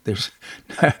taking. There's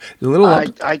a little.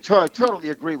 I totally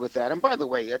agree with that. And by the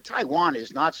way, Taiwan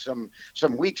is not some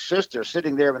weak sister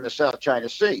sitting there in the South China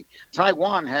Sea.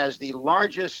 Taiwan has the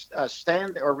largest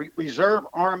reserve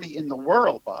army in the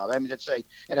world, Bob. I mean, it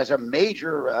has a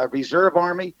major reserve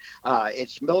army.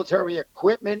 Its military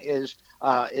equipment is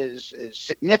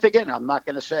significant. I'm not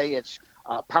going to say it's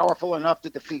powerful enough to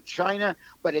defeat China,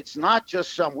 but it's not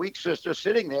just some weak sister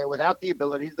sitting there without the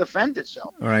ability to defend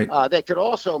itself. Right. They could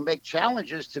also make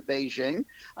challenges to Beijing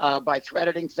by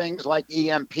threatening things like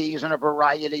EMPs and a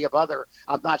variety of other.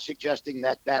 I'm not suggesting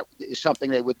that is something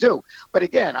they would do. But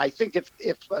again, I think if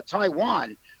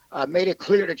Taiwan made it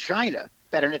clear to China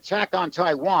that an attack on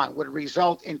Taiwan would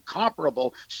result in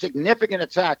comparable significant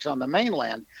attacks on the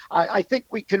mainland, I think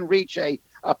we can reach a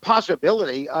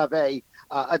possibility of a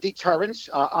deterrence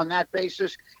on that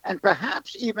basis, and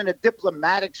perhaps even a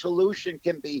diplomatic solution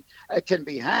can be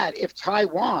had if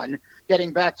Taiwan,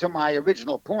 getting back to my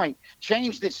original point,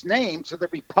 changed its name to the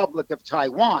Republic of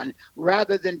Taiwan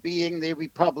rather than being the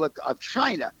Republic of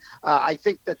China. I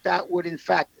think that would in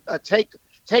fact take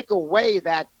away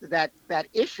that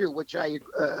issue which I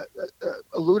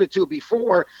alluded to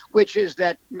before, which is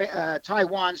that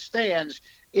Taiwan stands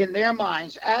in their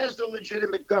minds as the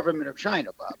legitimate government of China,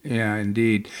 Bob. Yeah,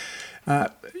 indeed.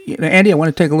 Andy, I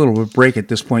want to take a little break at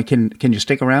this point. Can you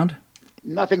stick around?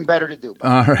 Nothing better to do,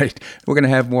 Bob. All right. We're going to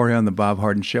have more here on The Bob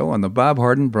Harden Show on the Bob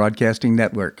Harden Broadcasting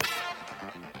Network.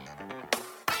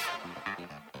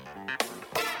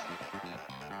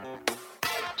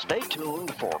 Stay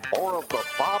tuned for more of The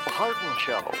Bob Harden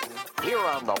Show here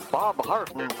on the Bob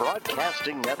Harden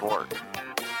Broadcasting Network.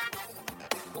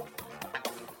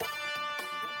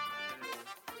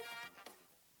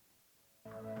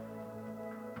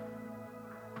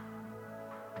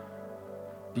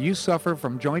 Do you suffer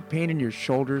from joint pain in your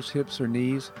shoulders, hips, or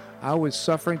knees? I was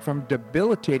suffering from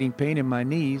debilitating pain in my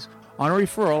knees. On a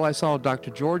referral, I saw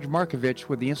Dr. George Markovich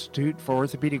with the Institute for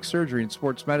Orthopedic Surgery and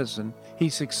Sports Medicine. He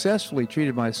successfully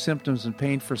treated my symptoms and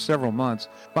pain for several months.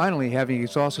 Finally, having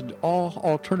exhausted all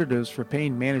alternatives for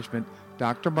pain management,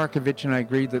 Dr. Markovich and I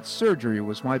agreed that surgery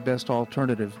was my best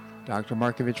alternative. Dr.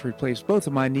 Markovich replaced both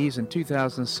of my knees in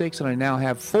 2006, and I now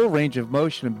have full range of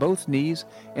motion in both knees,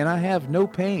 and I have no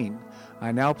pain.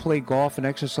 I now play golf and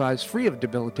exercise free of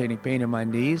debilitating pain in my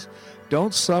knees.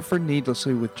 Don't suffer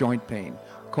needlessly with joint pain.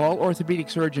 Call orthopedic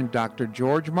surgeon Dr.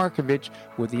 George Markovich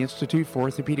with the Institute for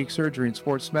Orthopedic Surgery and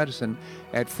Sports Medicine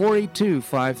at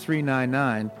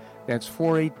 482-5399. That's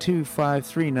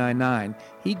 482-5399.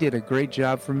 He did a great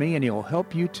job for me, and he'll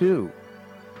help you too.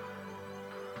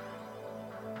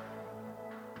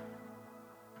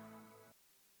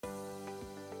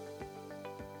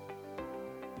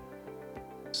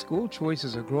 School choice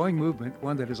is a growing movement,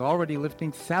 one that is already lifting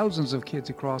thousands of kids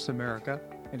across America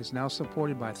and is now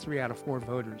supported by 3 out of 4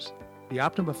 voters. The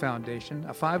Optima Foundation,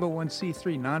 a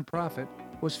 501c3 nonprofit,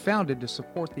 was founded to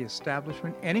support the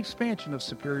establishment and expansion of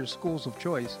superior schools of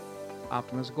choice.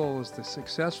 Optima's goal is the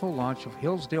successful launch of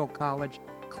Hillsdale College,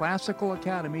 classical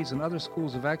academies, and other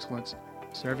schools of excellence.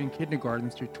 serving kindergarten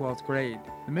through 12th grade.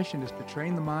 The mission is to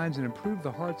train the minds and improve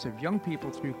the hearts of young people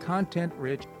through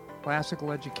content-rich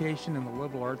classical education in the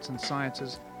liberal arts and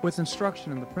sciences with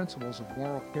instruction in the principles of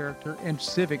moral character and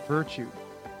civic virtue.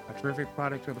 A terrific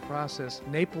product of the process,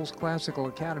 Naples Classical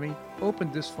Academy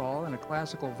opened this fall, and a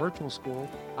classical virtual school,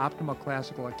 Optima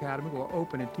Classical Academy, will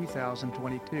open in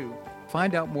 2022.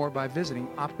 Find out more by visiting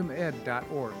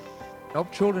optimaed.org.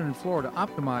 Help children in Florida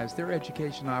optimize their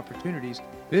education opportunities.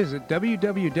 Visit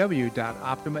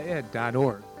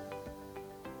www.optimaed.org.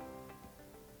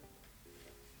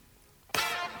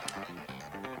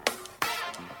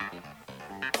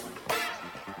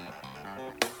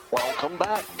 Welcome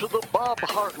back to the Bob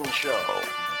Harden Show.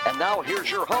 And now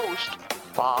here's your host,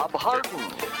 Bob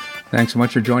Harden. Thanks so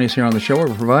much for joining us here on the show.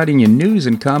 We're providing you news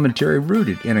and commentary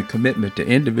rooted in a commitment to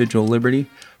individual liberty,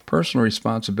 personal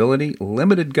responsibility,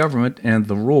 limited government, and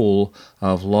the rule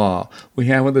of law. We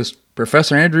have with us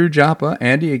Professor Andrew Joppa.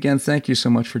 Andy, again, thank you so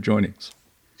much for joining us.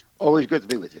 Always good to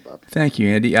be with you, Bob. Thank you,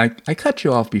 Andy. I cut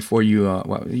you off before you,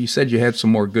 you said you had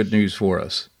some more good news for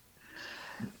us.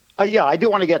 Yeah, I do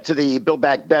want to get to the Build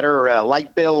Back Better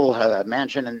light bill,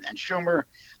 Manchin and Schumer.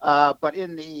 But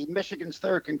in the Michigan's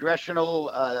 3rd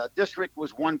Congressional District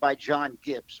was won by John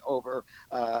Gibbs over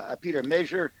Peter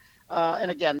Meijer. And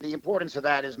again, the importance of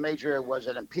that is Meijer was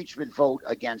an impeachment vote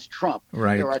against Trump.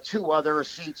 Right. There are 2 other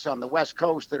seats on the West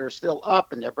Coast that are still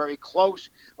up, and they're very close.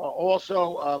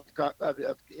 Also,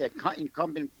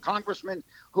 incumbent congressmen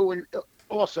who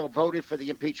also voted for the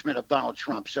impeachment of Donald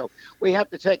Trump. So we have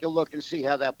to take a look and see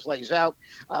how that plays out.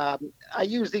 I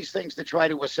use these things to try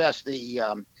to assess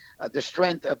the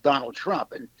strength of Donald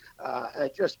Trump. And I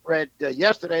just read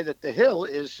yesterday that The Hill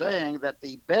is saying that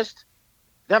the best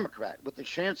Democrat with the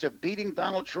chance of beating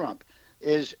Donald Trump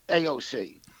is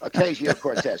AOC,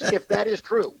 Ocasio-Cortez. If that is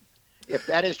true,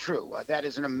 that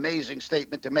is an amazing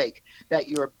statement to make, that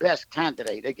your best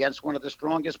candidate against one of the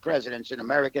strongest presidents in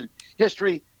American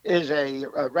history is a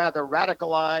rather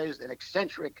radicalized and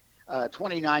eccentric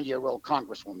 29-year-old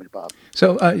congresswoman, Bob.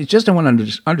 So just I want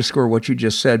to underscore what you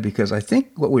just said, because I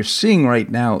think what we're seeing right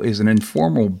now is an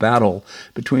informal battle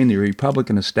between the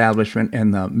Republican establishment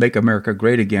and the Make America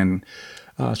Great Again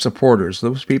supporters,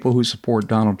 those people who support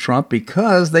Donald Trump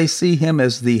because they see him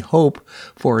as the hope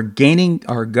for gaining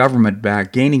our government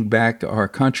back, gaining back our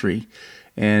country,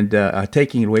 and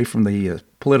taking it away from the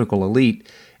political elite.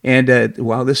 And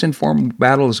while this informal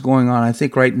battle is going on, I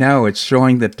think right now it's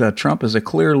showing that Trump is a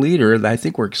clear leader. I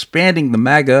think we're expanding the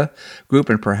MAGA group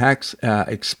and perhaps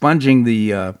expunging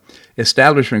the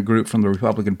establishment group from the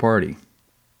Republican Party.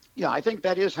 Yeah, I think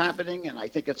that is happening, and I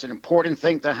think it's an important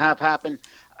thing to have happen.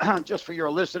 Just for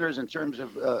your listeners, in terms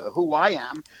of who I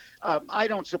am, I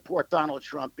don't support Donald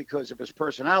Trump because of his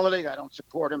personality. I don't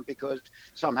support him because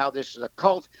somehow this is a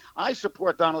cult. I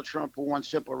support Donald Trump for one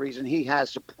simple reason: he has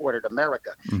supported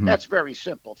America. Mm-hmm. That's very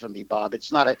simple for me, Bob.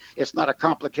 It's not a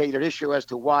complicated issue as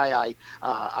to why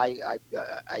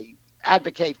I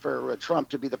advocate for Trump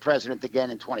to be the president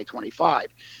again in 2025.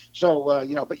 So,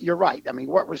 but you're right. I mean,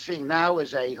 what we're seeing now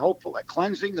is a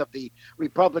cleansing of the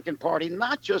Republican Party,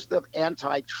 not just of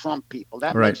anti-Trump people.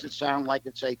 That right. makes it sound like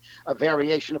it's a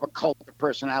variation of a cult of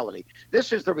personality.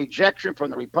 This is the rejection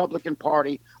from the Republican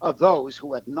Party of those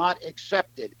who have not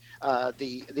accepted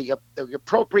the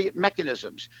appropriate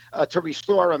mechanisms to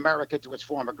restore America to its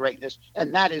former greatness.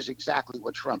 And that is exactly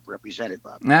what Trump represented,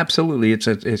 Bob. Absolutely.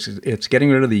 It's getting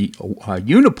rid of the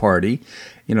uniparty.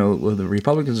 The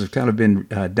Republicans have kind of been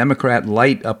Democrat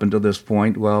light up until this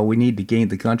point. Well, we need to gain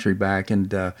the country back,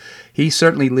 and he's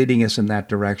certainly leading us in that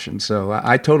direction. So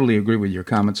I totally agree with your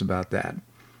comments about that.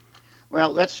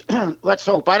 Well, let's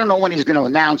hope. I don't know when he's going to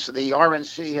announce. The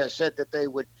RNC has said that they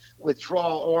would withdraw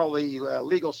all the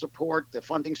legal support, the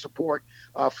funding support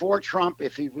for Trump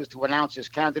if he was to announce his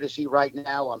candidacy right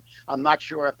now. I'm not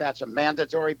sure if that's a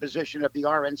mandatory position of the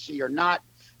RNC or not.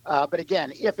 But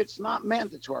again, if it's not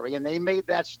mandatory, and they made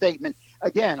that statement,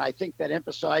 again, I think that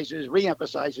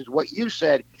reemphasizes what you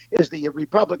said, is the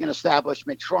Republican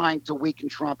establishment trying to weaken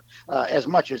Trump as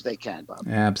much as they can, Bob.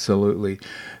 Absolutely.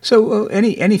 So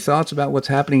any thoughts about what's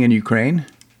happening in Ukraine?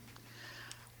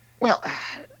 Well,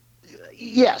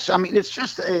 yes. I mean, it's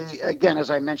just, again,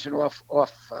 as I mentioned off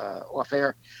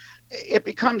air, it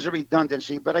becomes a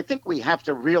redundancy, but I think we have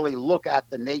to really look at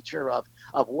the nature of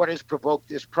what has provoked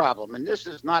this problem. And this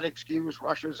does not excuse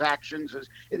Russia's actions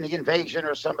in the invasion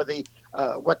or some of the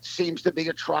what seems to be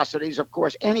atrocities. Of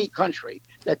course, any country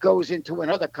that goes into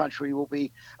another country will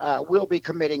be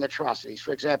committing atrocities.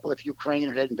 For example, if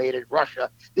Ukraine had invaded Russia,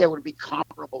 there would be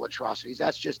comparable atrocities.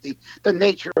 That's just the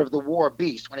nature of the war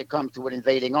beast when it comes to an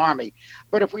invading army.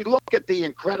 But if we look at the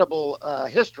incredible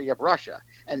history of Russia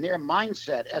and their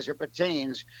mindset as it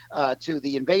pertains to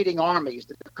the invading armies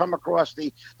that come across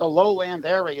the lowland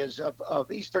areas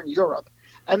of Eastern Europe,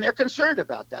 and they're concerned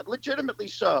about that, legitimately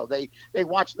so. They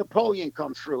watched Napoleon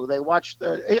come through. They watched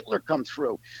Hitler come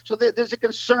through. So there's a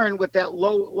concern with that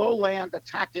lowland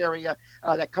attack area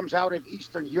that comes out of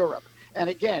Eastern Europe. And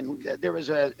again, there is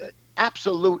a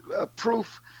absolute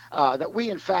proof that we,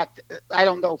 in fact, I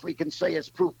don't know if we can say it's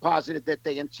proof positive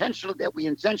that we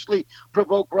intentionally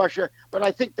provoke Russia, but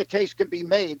I think the case can be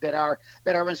made that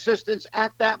our insistence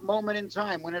at that moment in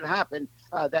time when it happened,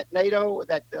 that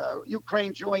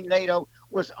Ukraine joined NATO,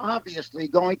 was obviously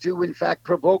going to, in fact,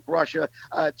 provoke Russia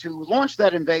to launch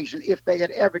that invasion if they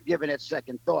had ever given it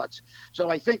second thoughts. So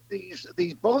I think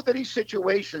both of these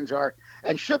situations are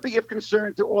and should be of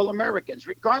concern to all Americans,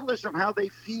 regardless of how they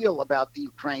feel about the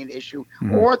Ukraine issue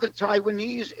or the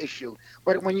Taiwanese issue.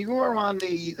 But when you are on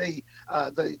the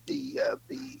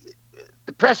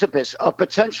precipice of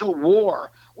potential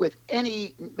war with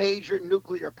any major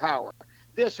nuclear power,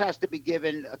 this has to be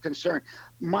given a concern.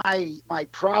 My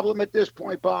problem at this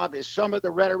point, Bob, is some of the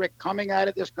rhetoric coming out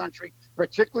of this country,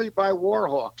 particularly by war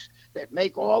hawks, that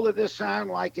make all of this sound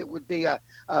like it would be a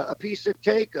piece of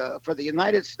cake for the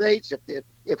United States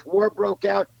if war broke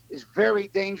out, is very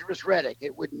dangerous rhetoric.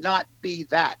 It would not be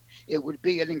that. It would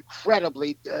be an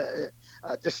incredibly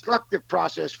destructive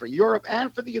process for Europe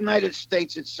and for the United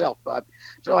States itself, Bob.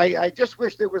 So I just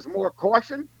wish there was more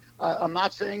caution. I'm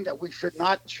not saying that we should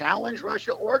not challenge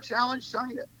Russia or challenge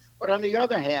China. But on the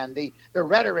other hand, the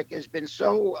rhetoric has been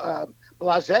so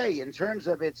blasé in terms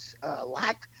of its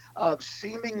lack of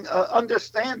seeming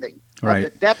understanding of the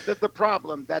depth of the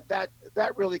problem that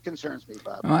really concerns me,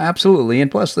 Bob. Absolutely. And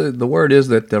plus, the word is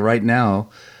that right now,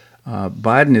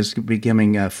 Biden is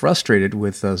becoming frustrated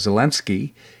with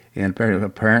Zelensky. And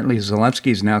apparently Zelensky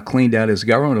has now cleaned out his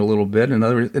government a little bit. In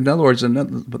other words,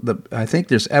 I think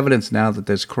there's evidence now that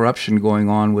there's corruption going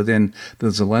on within the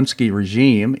Zelensky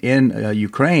regime in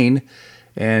Ukraine.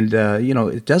 And,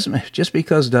 it doesn't, just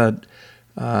because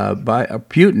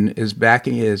Putin is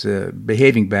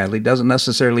behaving badly doesn't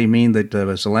necessarily mean that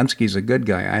Zelensky's a good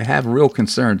guy. I have real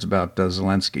concerns about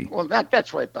Zelensky. Well,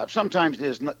 that's right, Bob. Sometimes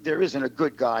there isn't a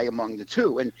good guy among the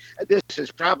two, and this is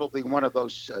probably one of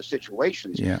those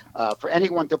situations. Yeah. For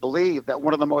anyone to believe that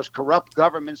one of the most corrupt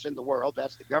governments in the world,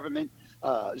 that's the government,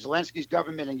 Zelensky's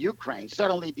government in Ukraine,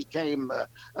 suddenly became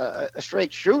a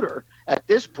straight shooter at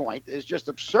this point is just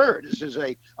absurd. This is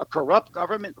a corrupt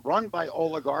government run by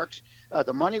oligarchs.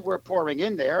 The money we're pouring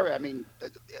in there, I mean,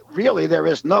 really, there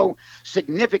is no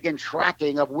significant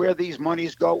tracking of where these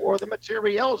monies go or the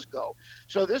materials go.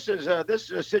 So this is a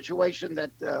situation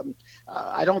that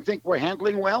I don't think we're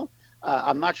handling well.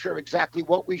 I'm not sure exactly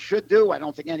what we should do. I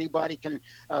don't think anybody can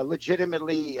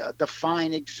legitimately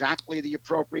define exactly the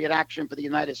appropriate action for the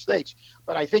United States.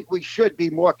 But I think we should be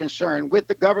more concerned with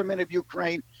the government of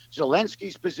Ukraine,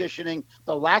 Zelensky's positioning,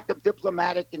 the lack of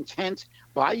diplomatic intent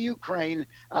by Ukraine,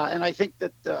 and I think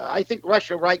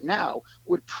Russia right now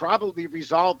would probably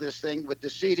resolve this thing with the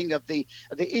ceding of the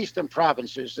eastern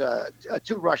provinces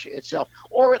to Russia itself,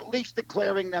 or at least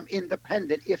declaring them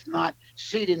independent, if not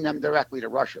ceding them directly to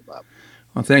Russia, Bob.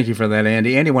 Well, thank you for that,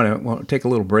 Andy. Andy, want to take a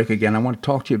little break again. I want to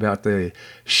talk to you about the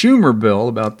Schumer bill,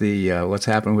 about the what's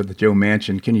happened with the Joe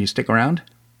Manchin. Can you stick around?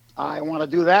 I want to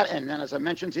do that, and then, as I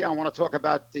mentioned to you, I want to talk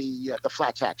about the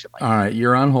flat tax. All right,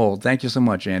 you're on hold. Thank you so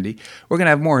much, Andy. We're going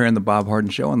to have more here on The Bob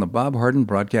Harden Show on the Bob Harden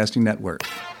Broadcasting Network.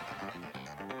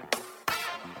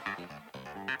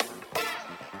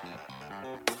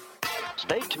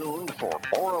 Stay tuned for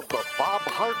more of The Bob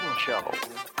Harden Show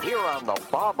here on the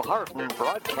Bob Harden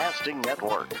Broadcasting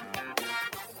Network.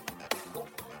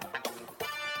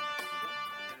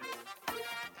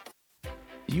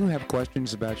 Do you have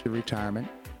questions about your retirement?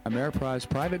 Ameriprise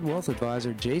Private Wealth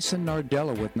Advisor Jason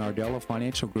Nardella with Nardella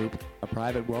Financial Group, a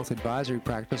private wealth advisory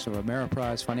practice of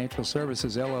Ameriprise Financial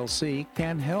Services, LLC,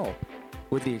 can help.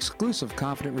 With the exclusive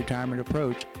Confident Retirement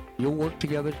approach, you'll work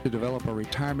together to develop a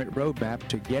retirement roadmap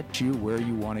to get you where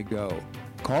you want to go.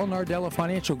 Call Nardella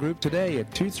Financial Group today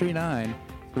at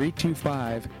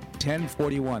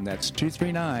 239-325-1041. That's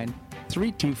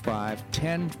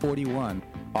 239-325-1041.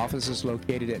 Office is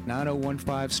located at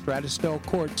 9015 Stratosdale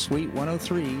Court, Suite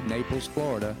 103, Naples,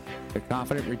 Florida. The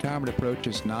Confident Retirement Approach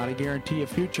is not a guarantee of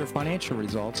future financial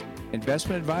results.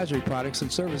 Investment advisory products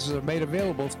and services are made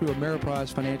available through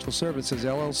Ameriprise Financial Services,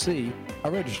 LLC,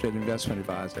 a registered investment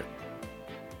advisor.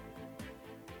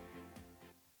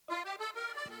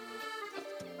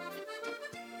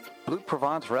 Blue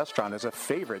Provence Restaurant is a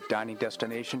favorite dining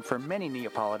destination for many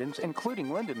Neapolitans,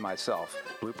 including Linda and myself.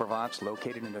 Blue Provence,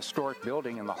 located in a historic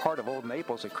building in the heart of Old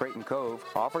Naples at Creighton Cove,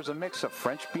 offers a mix of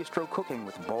French bistro cooking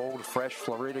with bold, fresh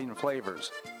Floridian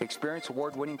flavors. Experience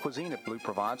award-winning cuisine at Blue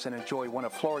Provence and enjoy one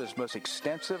of Florida's most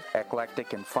extensive,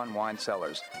 eclectic, and fun wine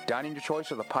cellars. Dining your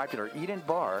choice of the popular Eat-In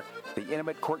Bar, the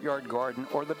intimate courtyard garden,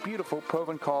 or the beautiful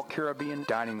Provencal Caribbean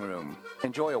dining room.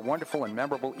 Enjoy a wonderful and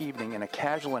memorable evening in a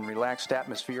casual and relaxed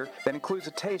atmosphere that includes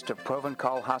a taste of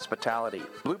Provencal hospitality.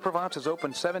 Blue Provence is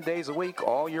open 7 days a week,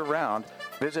 all year round.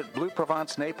 Visit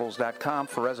BlueProvenceNaples.com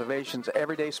for reservations,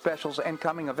 everyday specials, and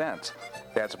coming events.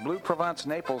 That's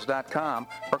BlueProvenceNaples.com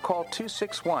or call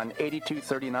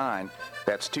 261-8239.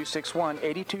 That's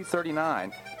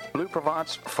 261-8239. Blue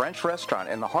Provence French Restaurant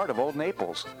in the heart of Old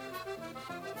Naples.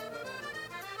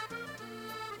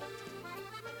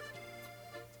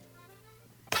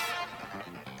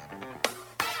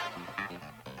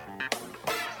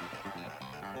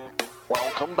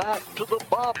 Welcome back to the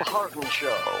Bob Harden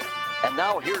Show. And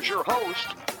now here's your host,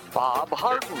 Bob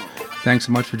Harden. Thanks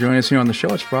so much for joining us here on the show.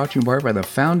 It's brought to you in part by the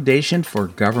Foundation for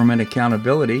Government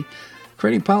Accountability,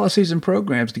 creating policies and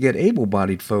programs to get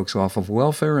able-bodied folks off of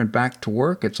welfare and back to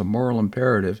work. It's a moral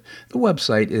imperative. The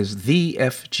website is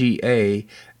thefga.org.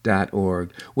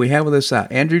 We have with us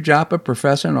Andrew Joppa,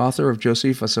 professor and author of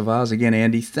Josephus of Oz. Again,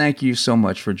 Andy, thank you so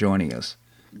much for joining us.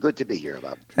 Good to be here,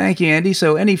 Bob. Thank you, Andy.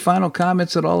 So any final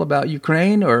comments at all about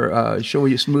Ukraine, or shall we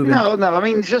just move in? No. I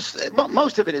mean, just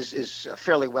most of it is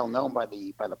fairly well known by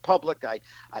the public. I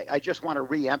just want to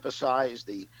reemphasize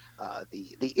the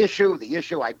issue. The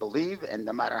issue, I believe, and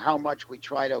no matter how much we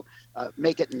try to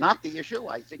make it not the issue,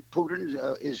 I think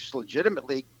Putin is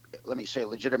legitimately. Let me say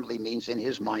legitimately means in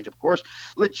his mind, of course,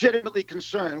 legitimately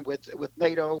concerned with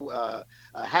NATO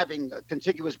having a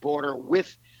contiguous border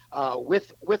with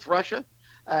Russia.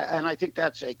 And I think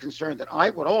that's a concern that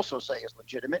I would also say is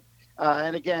legitimate.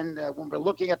 And again, when we're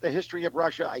looking at the history of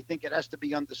Russia, I think it has to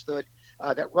be understood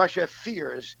that Russia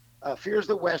fears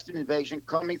the Western invasion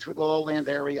coming through the lowland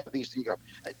area of Eastern Europe.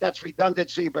 That's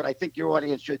redundancy, but I think your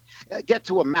audience should get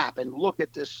to a map and look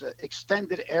at this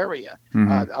extended area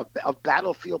of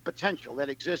battlefield potential that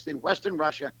exists in Western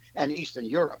Russia and Eastern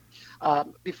Europe.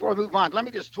 Before I move on, let me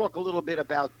just talk a little bit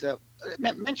about,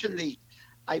 mention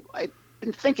I've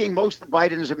been thinking most of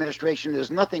Biden's administration, there's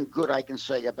nothing good I can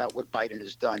say about what Biden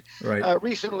has done. Right.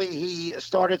 Recently, he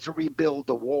started to rebuild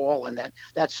the wall, and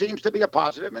that seems to be a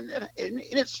positive. And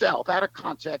in itself, out of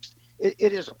context, it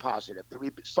is a positive,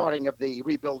 the starting of the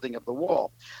rebuilding of the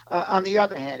wall. On the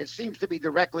other hand, it seems to be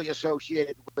directly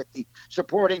associated with the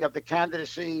supporting of the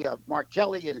candidacy of Mark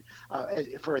Kelly and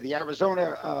for the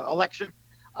Arizona election.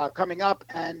 Coming up,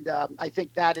 and I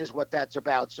think that is what that's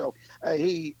about. So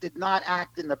he did not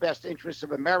act in the best interests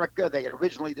of America. They had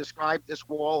originally described this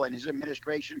wall and his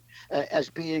administration as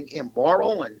being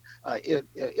immoral and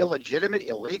illegitimate,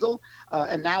 illegal,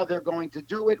 and now they're going to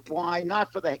do it. Why?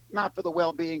 Not for the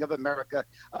well-being of America,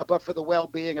 but for the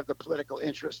well-being of the political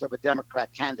interests of a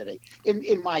Democrat candidate.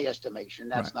 In my estimation,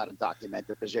 that's not a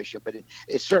documented position, but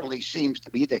it certainly seems to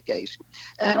be the case.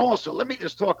 And also, let me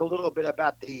just talk a little bit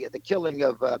about the killing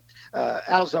of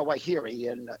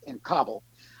al-Zawahiri in Kabul.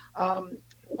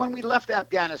 When we left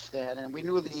Afghanistan and we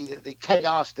knew the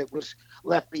chaos that was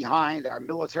left behind, our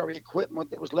military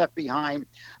equipment that was left behind,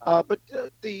 but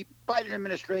the Biden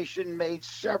administration made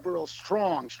several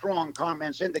strong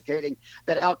comments indicating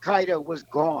that al-Qaeda was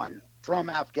gone from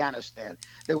Afghanistan.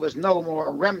 There was no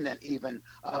more remnant even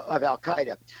of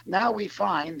al-Qaeda. Now we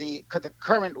find the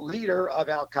current leader of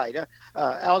al-Qaeda,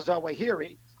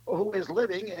 al-Zawahiri, who is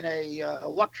living in a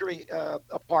luxury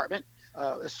apartment,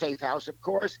 a safe house, of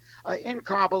course, in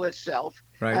Kabul itself.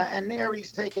 Right. And there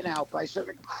he's taken out by some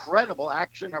incredible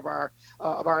action of our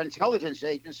intelligence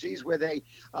agencies, where they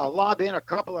lob in a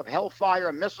couple of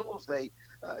Hellfire missiles. They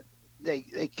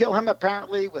kill him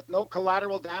apparently with no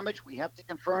collateral damage. We have to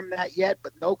confirm that yet,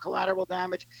 but no collateral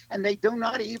damage. And they do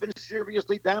not even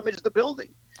seriously damage the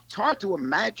building. It's hard to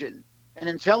imagine an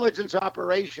intelligence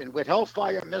operation with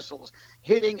Hellfire missiles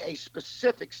hitting a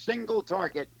specific single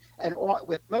target and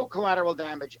with no collateral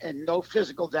damage and no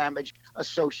physical damage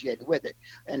associated with it.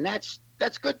 And that's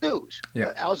That's good news.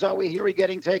 Yeah. Al-Zawahiri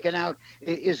getting taken out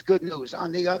is good news.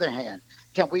 On the other hand,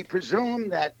 can we presume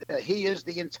that he is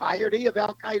the entirety of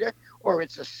Al-Qaeda, or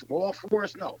it's a small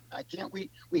force? No,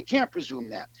 we can't presume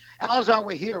that.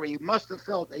 Al-Zawahiri must have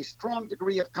felt a strong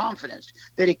degree of confidence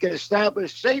that he could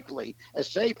establish safely a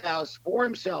safe house for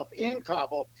himself in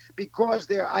Kabul, because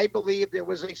I believe there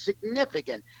was a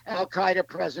significant Al-Qaeda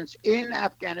presence in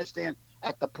Afghanistan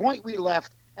at the point we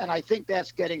left, and I think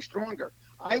that's getting stronger.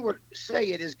 I would say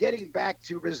it is getting back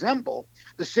to resemble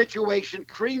the situation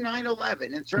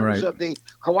pre-9/11 in terms of the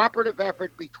cooperative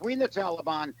effort between the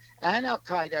Taliban and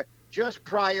Al-Qaeda just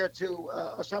prior to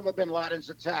Osama bin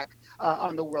Laden's attack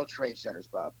on the World Trade Centers,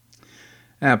 Bob.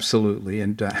 Absolutely.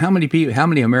 And how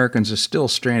many Americans are still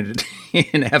stranded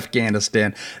in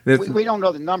Afghanistan? We don't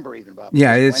know the number even, Bob.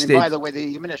 Yeah. And by the way,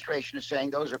 the administration is saying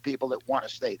those are people that want to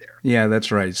stay there. Yeah,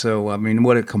 that's right. So, I mean,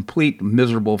 what a complete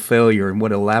miserable failure, and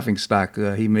what a laughingstock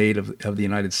he made of the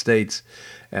United States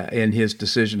in his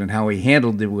decision and how he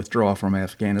handled the withdrawal from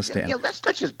Afghanistan. Yeah, let's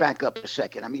just back up a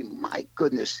second. I mean, my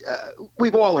goodness,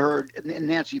 we've all heard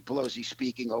Nancy Pelosi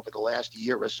speaking over the last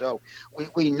year or so.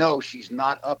 We know she's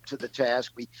not up to the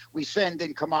task. We send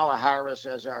in Kamala Harris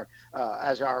as our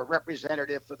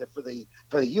representative for the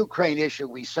Ukraine issue.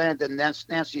 We send in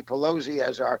Nancy Pelosi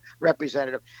as our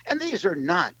representative, and these are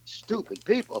not stupid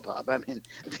people, Bob. I mean,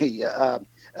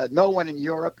 no one in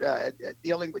Europe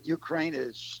dealing with Ukraine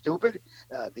is stupid.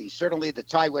 Certainly the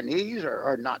Taiwanese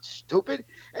are not stupid.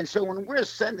 And so when we're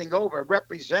sending over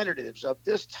representatives of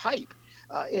this type,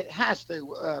 it has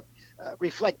to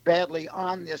reflect badly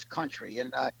on this country.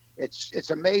 And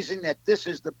it's amazing that this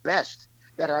is the best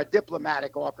that our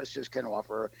diplomatic offices can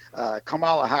offer,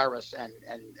 Kamala Harris and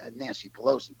Nancy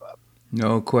Pelosi, Bob.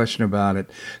 No question about it.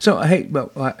 So, hey,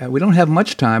 we don't have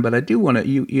much time, but I do want to,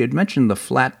 you had mentioned the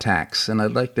flat tax, and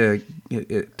I'd like to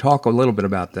talk a little bit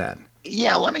about that.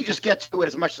 Yeah, let me just get to it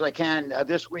as much as I can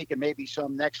this week, and maybe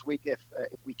some next week if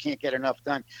we can't get enough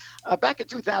done. Back in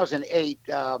 2008,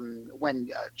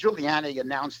 when Giuliani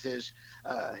announced his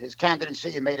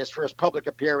candidacy and made his first public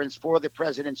appearance for the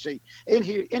presidency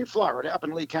in Florida, up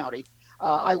in Lee County,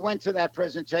 I went to that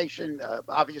presentation.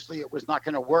 Obviously, it was not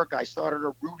going to work. I started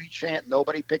a Rudy chant.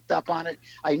 Nobody picked up on it.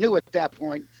 I knew at that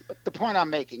point. But the point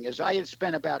I'm making is I had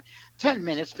spent about 10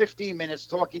 minutes, 15 minutes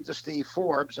talking to Steve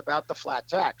Forbes about the flat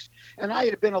tax. And I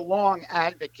had been a long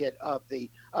advocate of the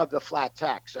flat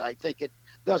tax. I think it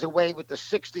does away with the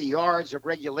 60 yards of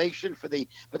regulation for the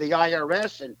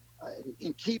IRS, and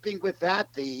in keeping with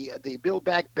that, the Build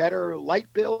Back Better light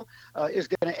bill is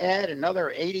going to add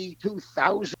another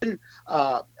 82,000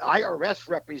 IRS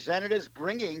representatives,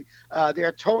 bringing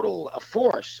their total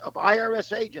force of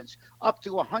IRS agents up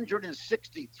to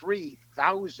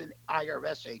 163,000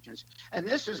 IRS agents. And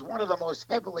this is one of the most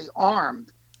heavily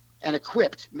armed and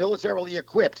militarily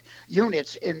equipped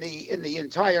units in the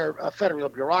entire federal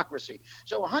bureaucracy.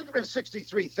 So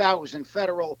 163,000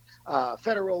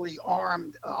 federally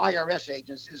armed IRS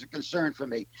agents is a concern for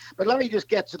me. But let me just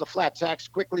get to the flat tax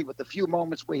quickly with the few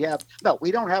moments we have. No,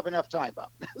 we don't have enough time, Bob.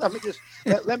 let me just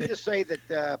say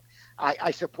that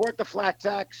I support the flat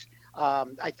tax.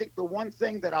 I think the one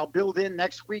thing that I'll build in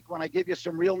next week when I give you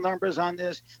some real numbers on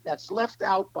this, that's left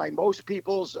out by most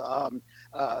people's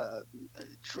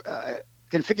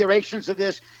configurations of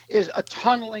this, is a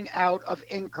tunneling out of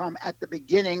income at the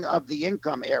beginning of the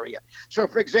income area. So,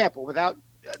 for example, without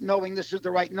knowing this is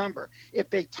the right number, if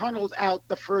they tunneled out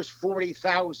the first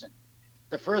 40,000,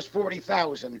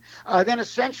 then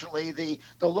essentially the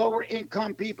lower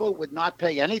income people would not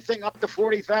pay anything up to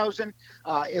 40,000.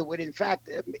 It would, in fact,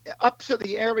 up to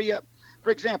the area. For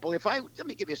example, let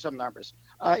me give you some numbers.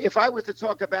 If I were to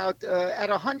talk about at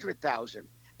 100,000,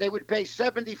 they would pay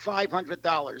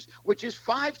 $7,500, which is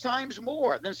 5 times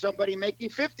more than somebody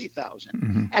making 50,000.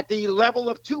 Mm-hmm. At the level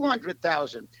of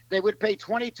 200,000, they would pay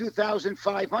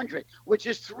 $22,500, which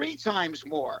is 3 times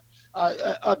more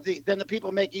than the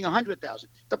people making 100,000.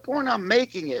 The point I'm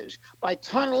making is, by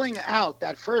tunneling out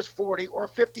that first 40 or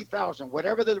 50,000,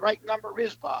 whatever the right number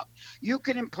is, Bob, you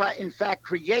can in fact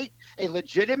create a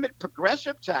legitimate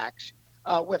progressive tax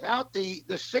without the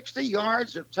 60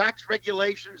 yards of tax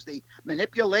regulations, the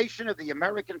manipulation of the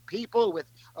American people with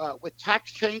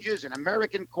tax changes and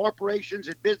American corporations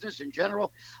and business in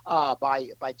general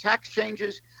by tax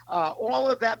changes.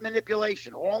 All of that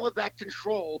manipulation, all of that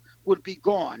control would be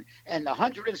gone. And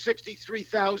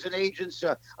 163,000 agents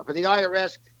for the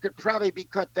IRS could probably be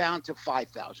cut down to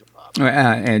 5,000.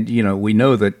 And, we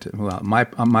know that, well,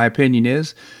 my opinion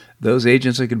is those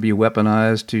agents are going to be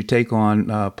weaponized to take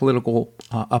on political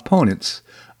opponents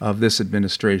of this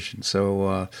administration.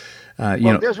 So,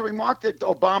 there's a remark that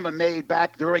Obama made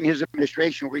back during his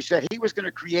administration where he said he was going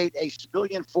to create a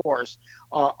civilian force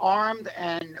armed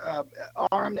and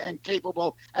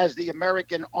capable as the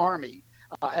American Army.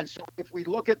 And so if we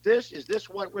look at this, is this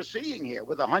what we're seeing here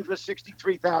with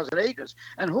 163,000 agents?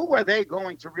 And who are they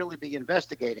going to really be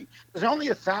investigating? There's only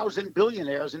 1,000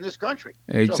 billionaires in this country.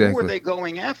 Exactly. So who are they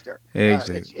going after?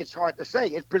 Exactly. It's hard to say.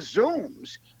 It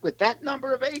presumes with that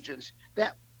number of agents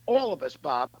that all of us,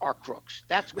 Bob, are crooks.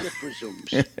 That's what it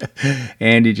presumes.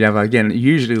 Andy, Jeff, again,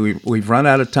 usually we've run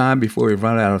out of time before we've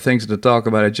run out of things to talk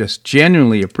about. I just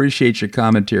genuinely appreciate your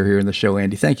commentary here in the show,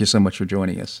 Andy. Thank you so much for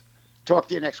joining us. Talk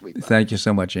to you next week, Bob. Thank you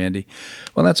so much, Andy.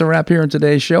 Well, that's a wrap here on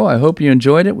today's show. I hope you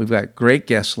enjoyed it. We've got great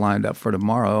guests lined up for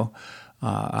tomorrow.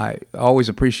 I always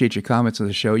appreciate your comments on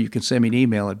the show. You can send me an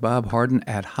email at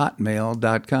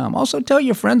bobharden@hotmail.com. Also, tell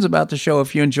your friends about the show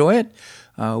if you enjoy it.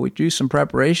 We do some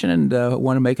preparation and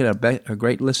want to make it a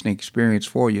great listening experience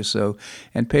for you.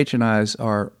 And patronize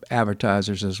our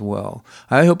advertisers as well.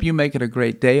 I hope you make it a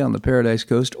great day on the Paradise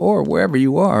Coast or wherever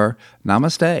you are.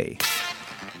 Namaste.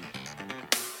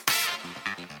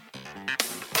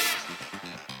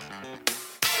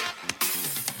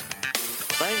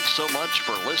 Thanks so much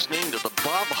for listening to the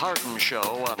Bob Harden Show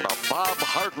on the Bob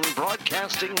Harden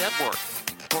Broadcasting Network.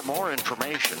 For more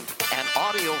information and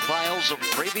audio files of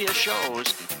previous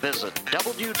shows, visit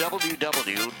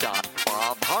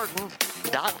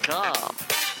www.bobharden.com.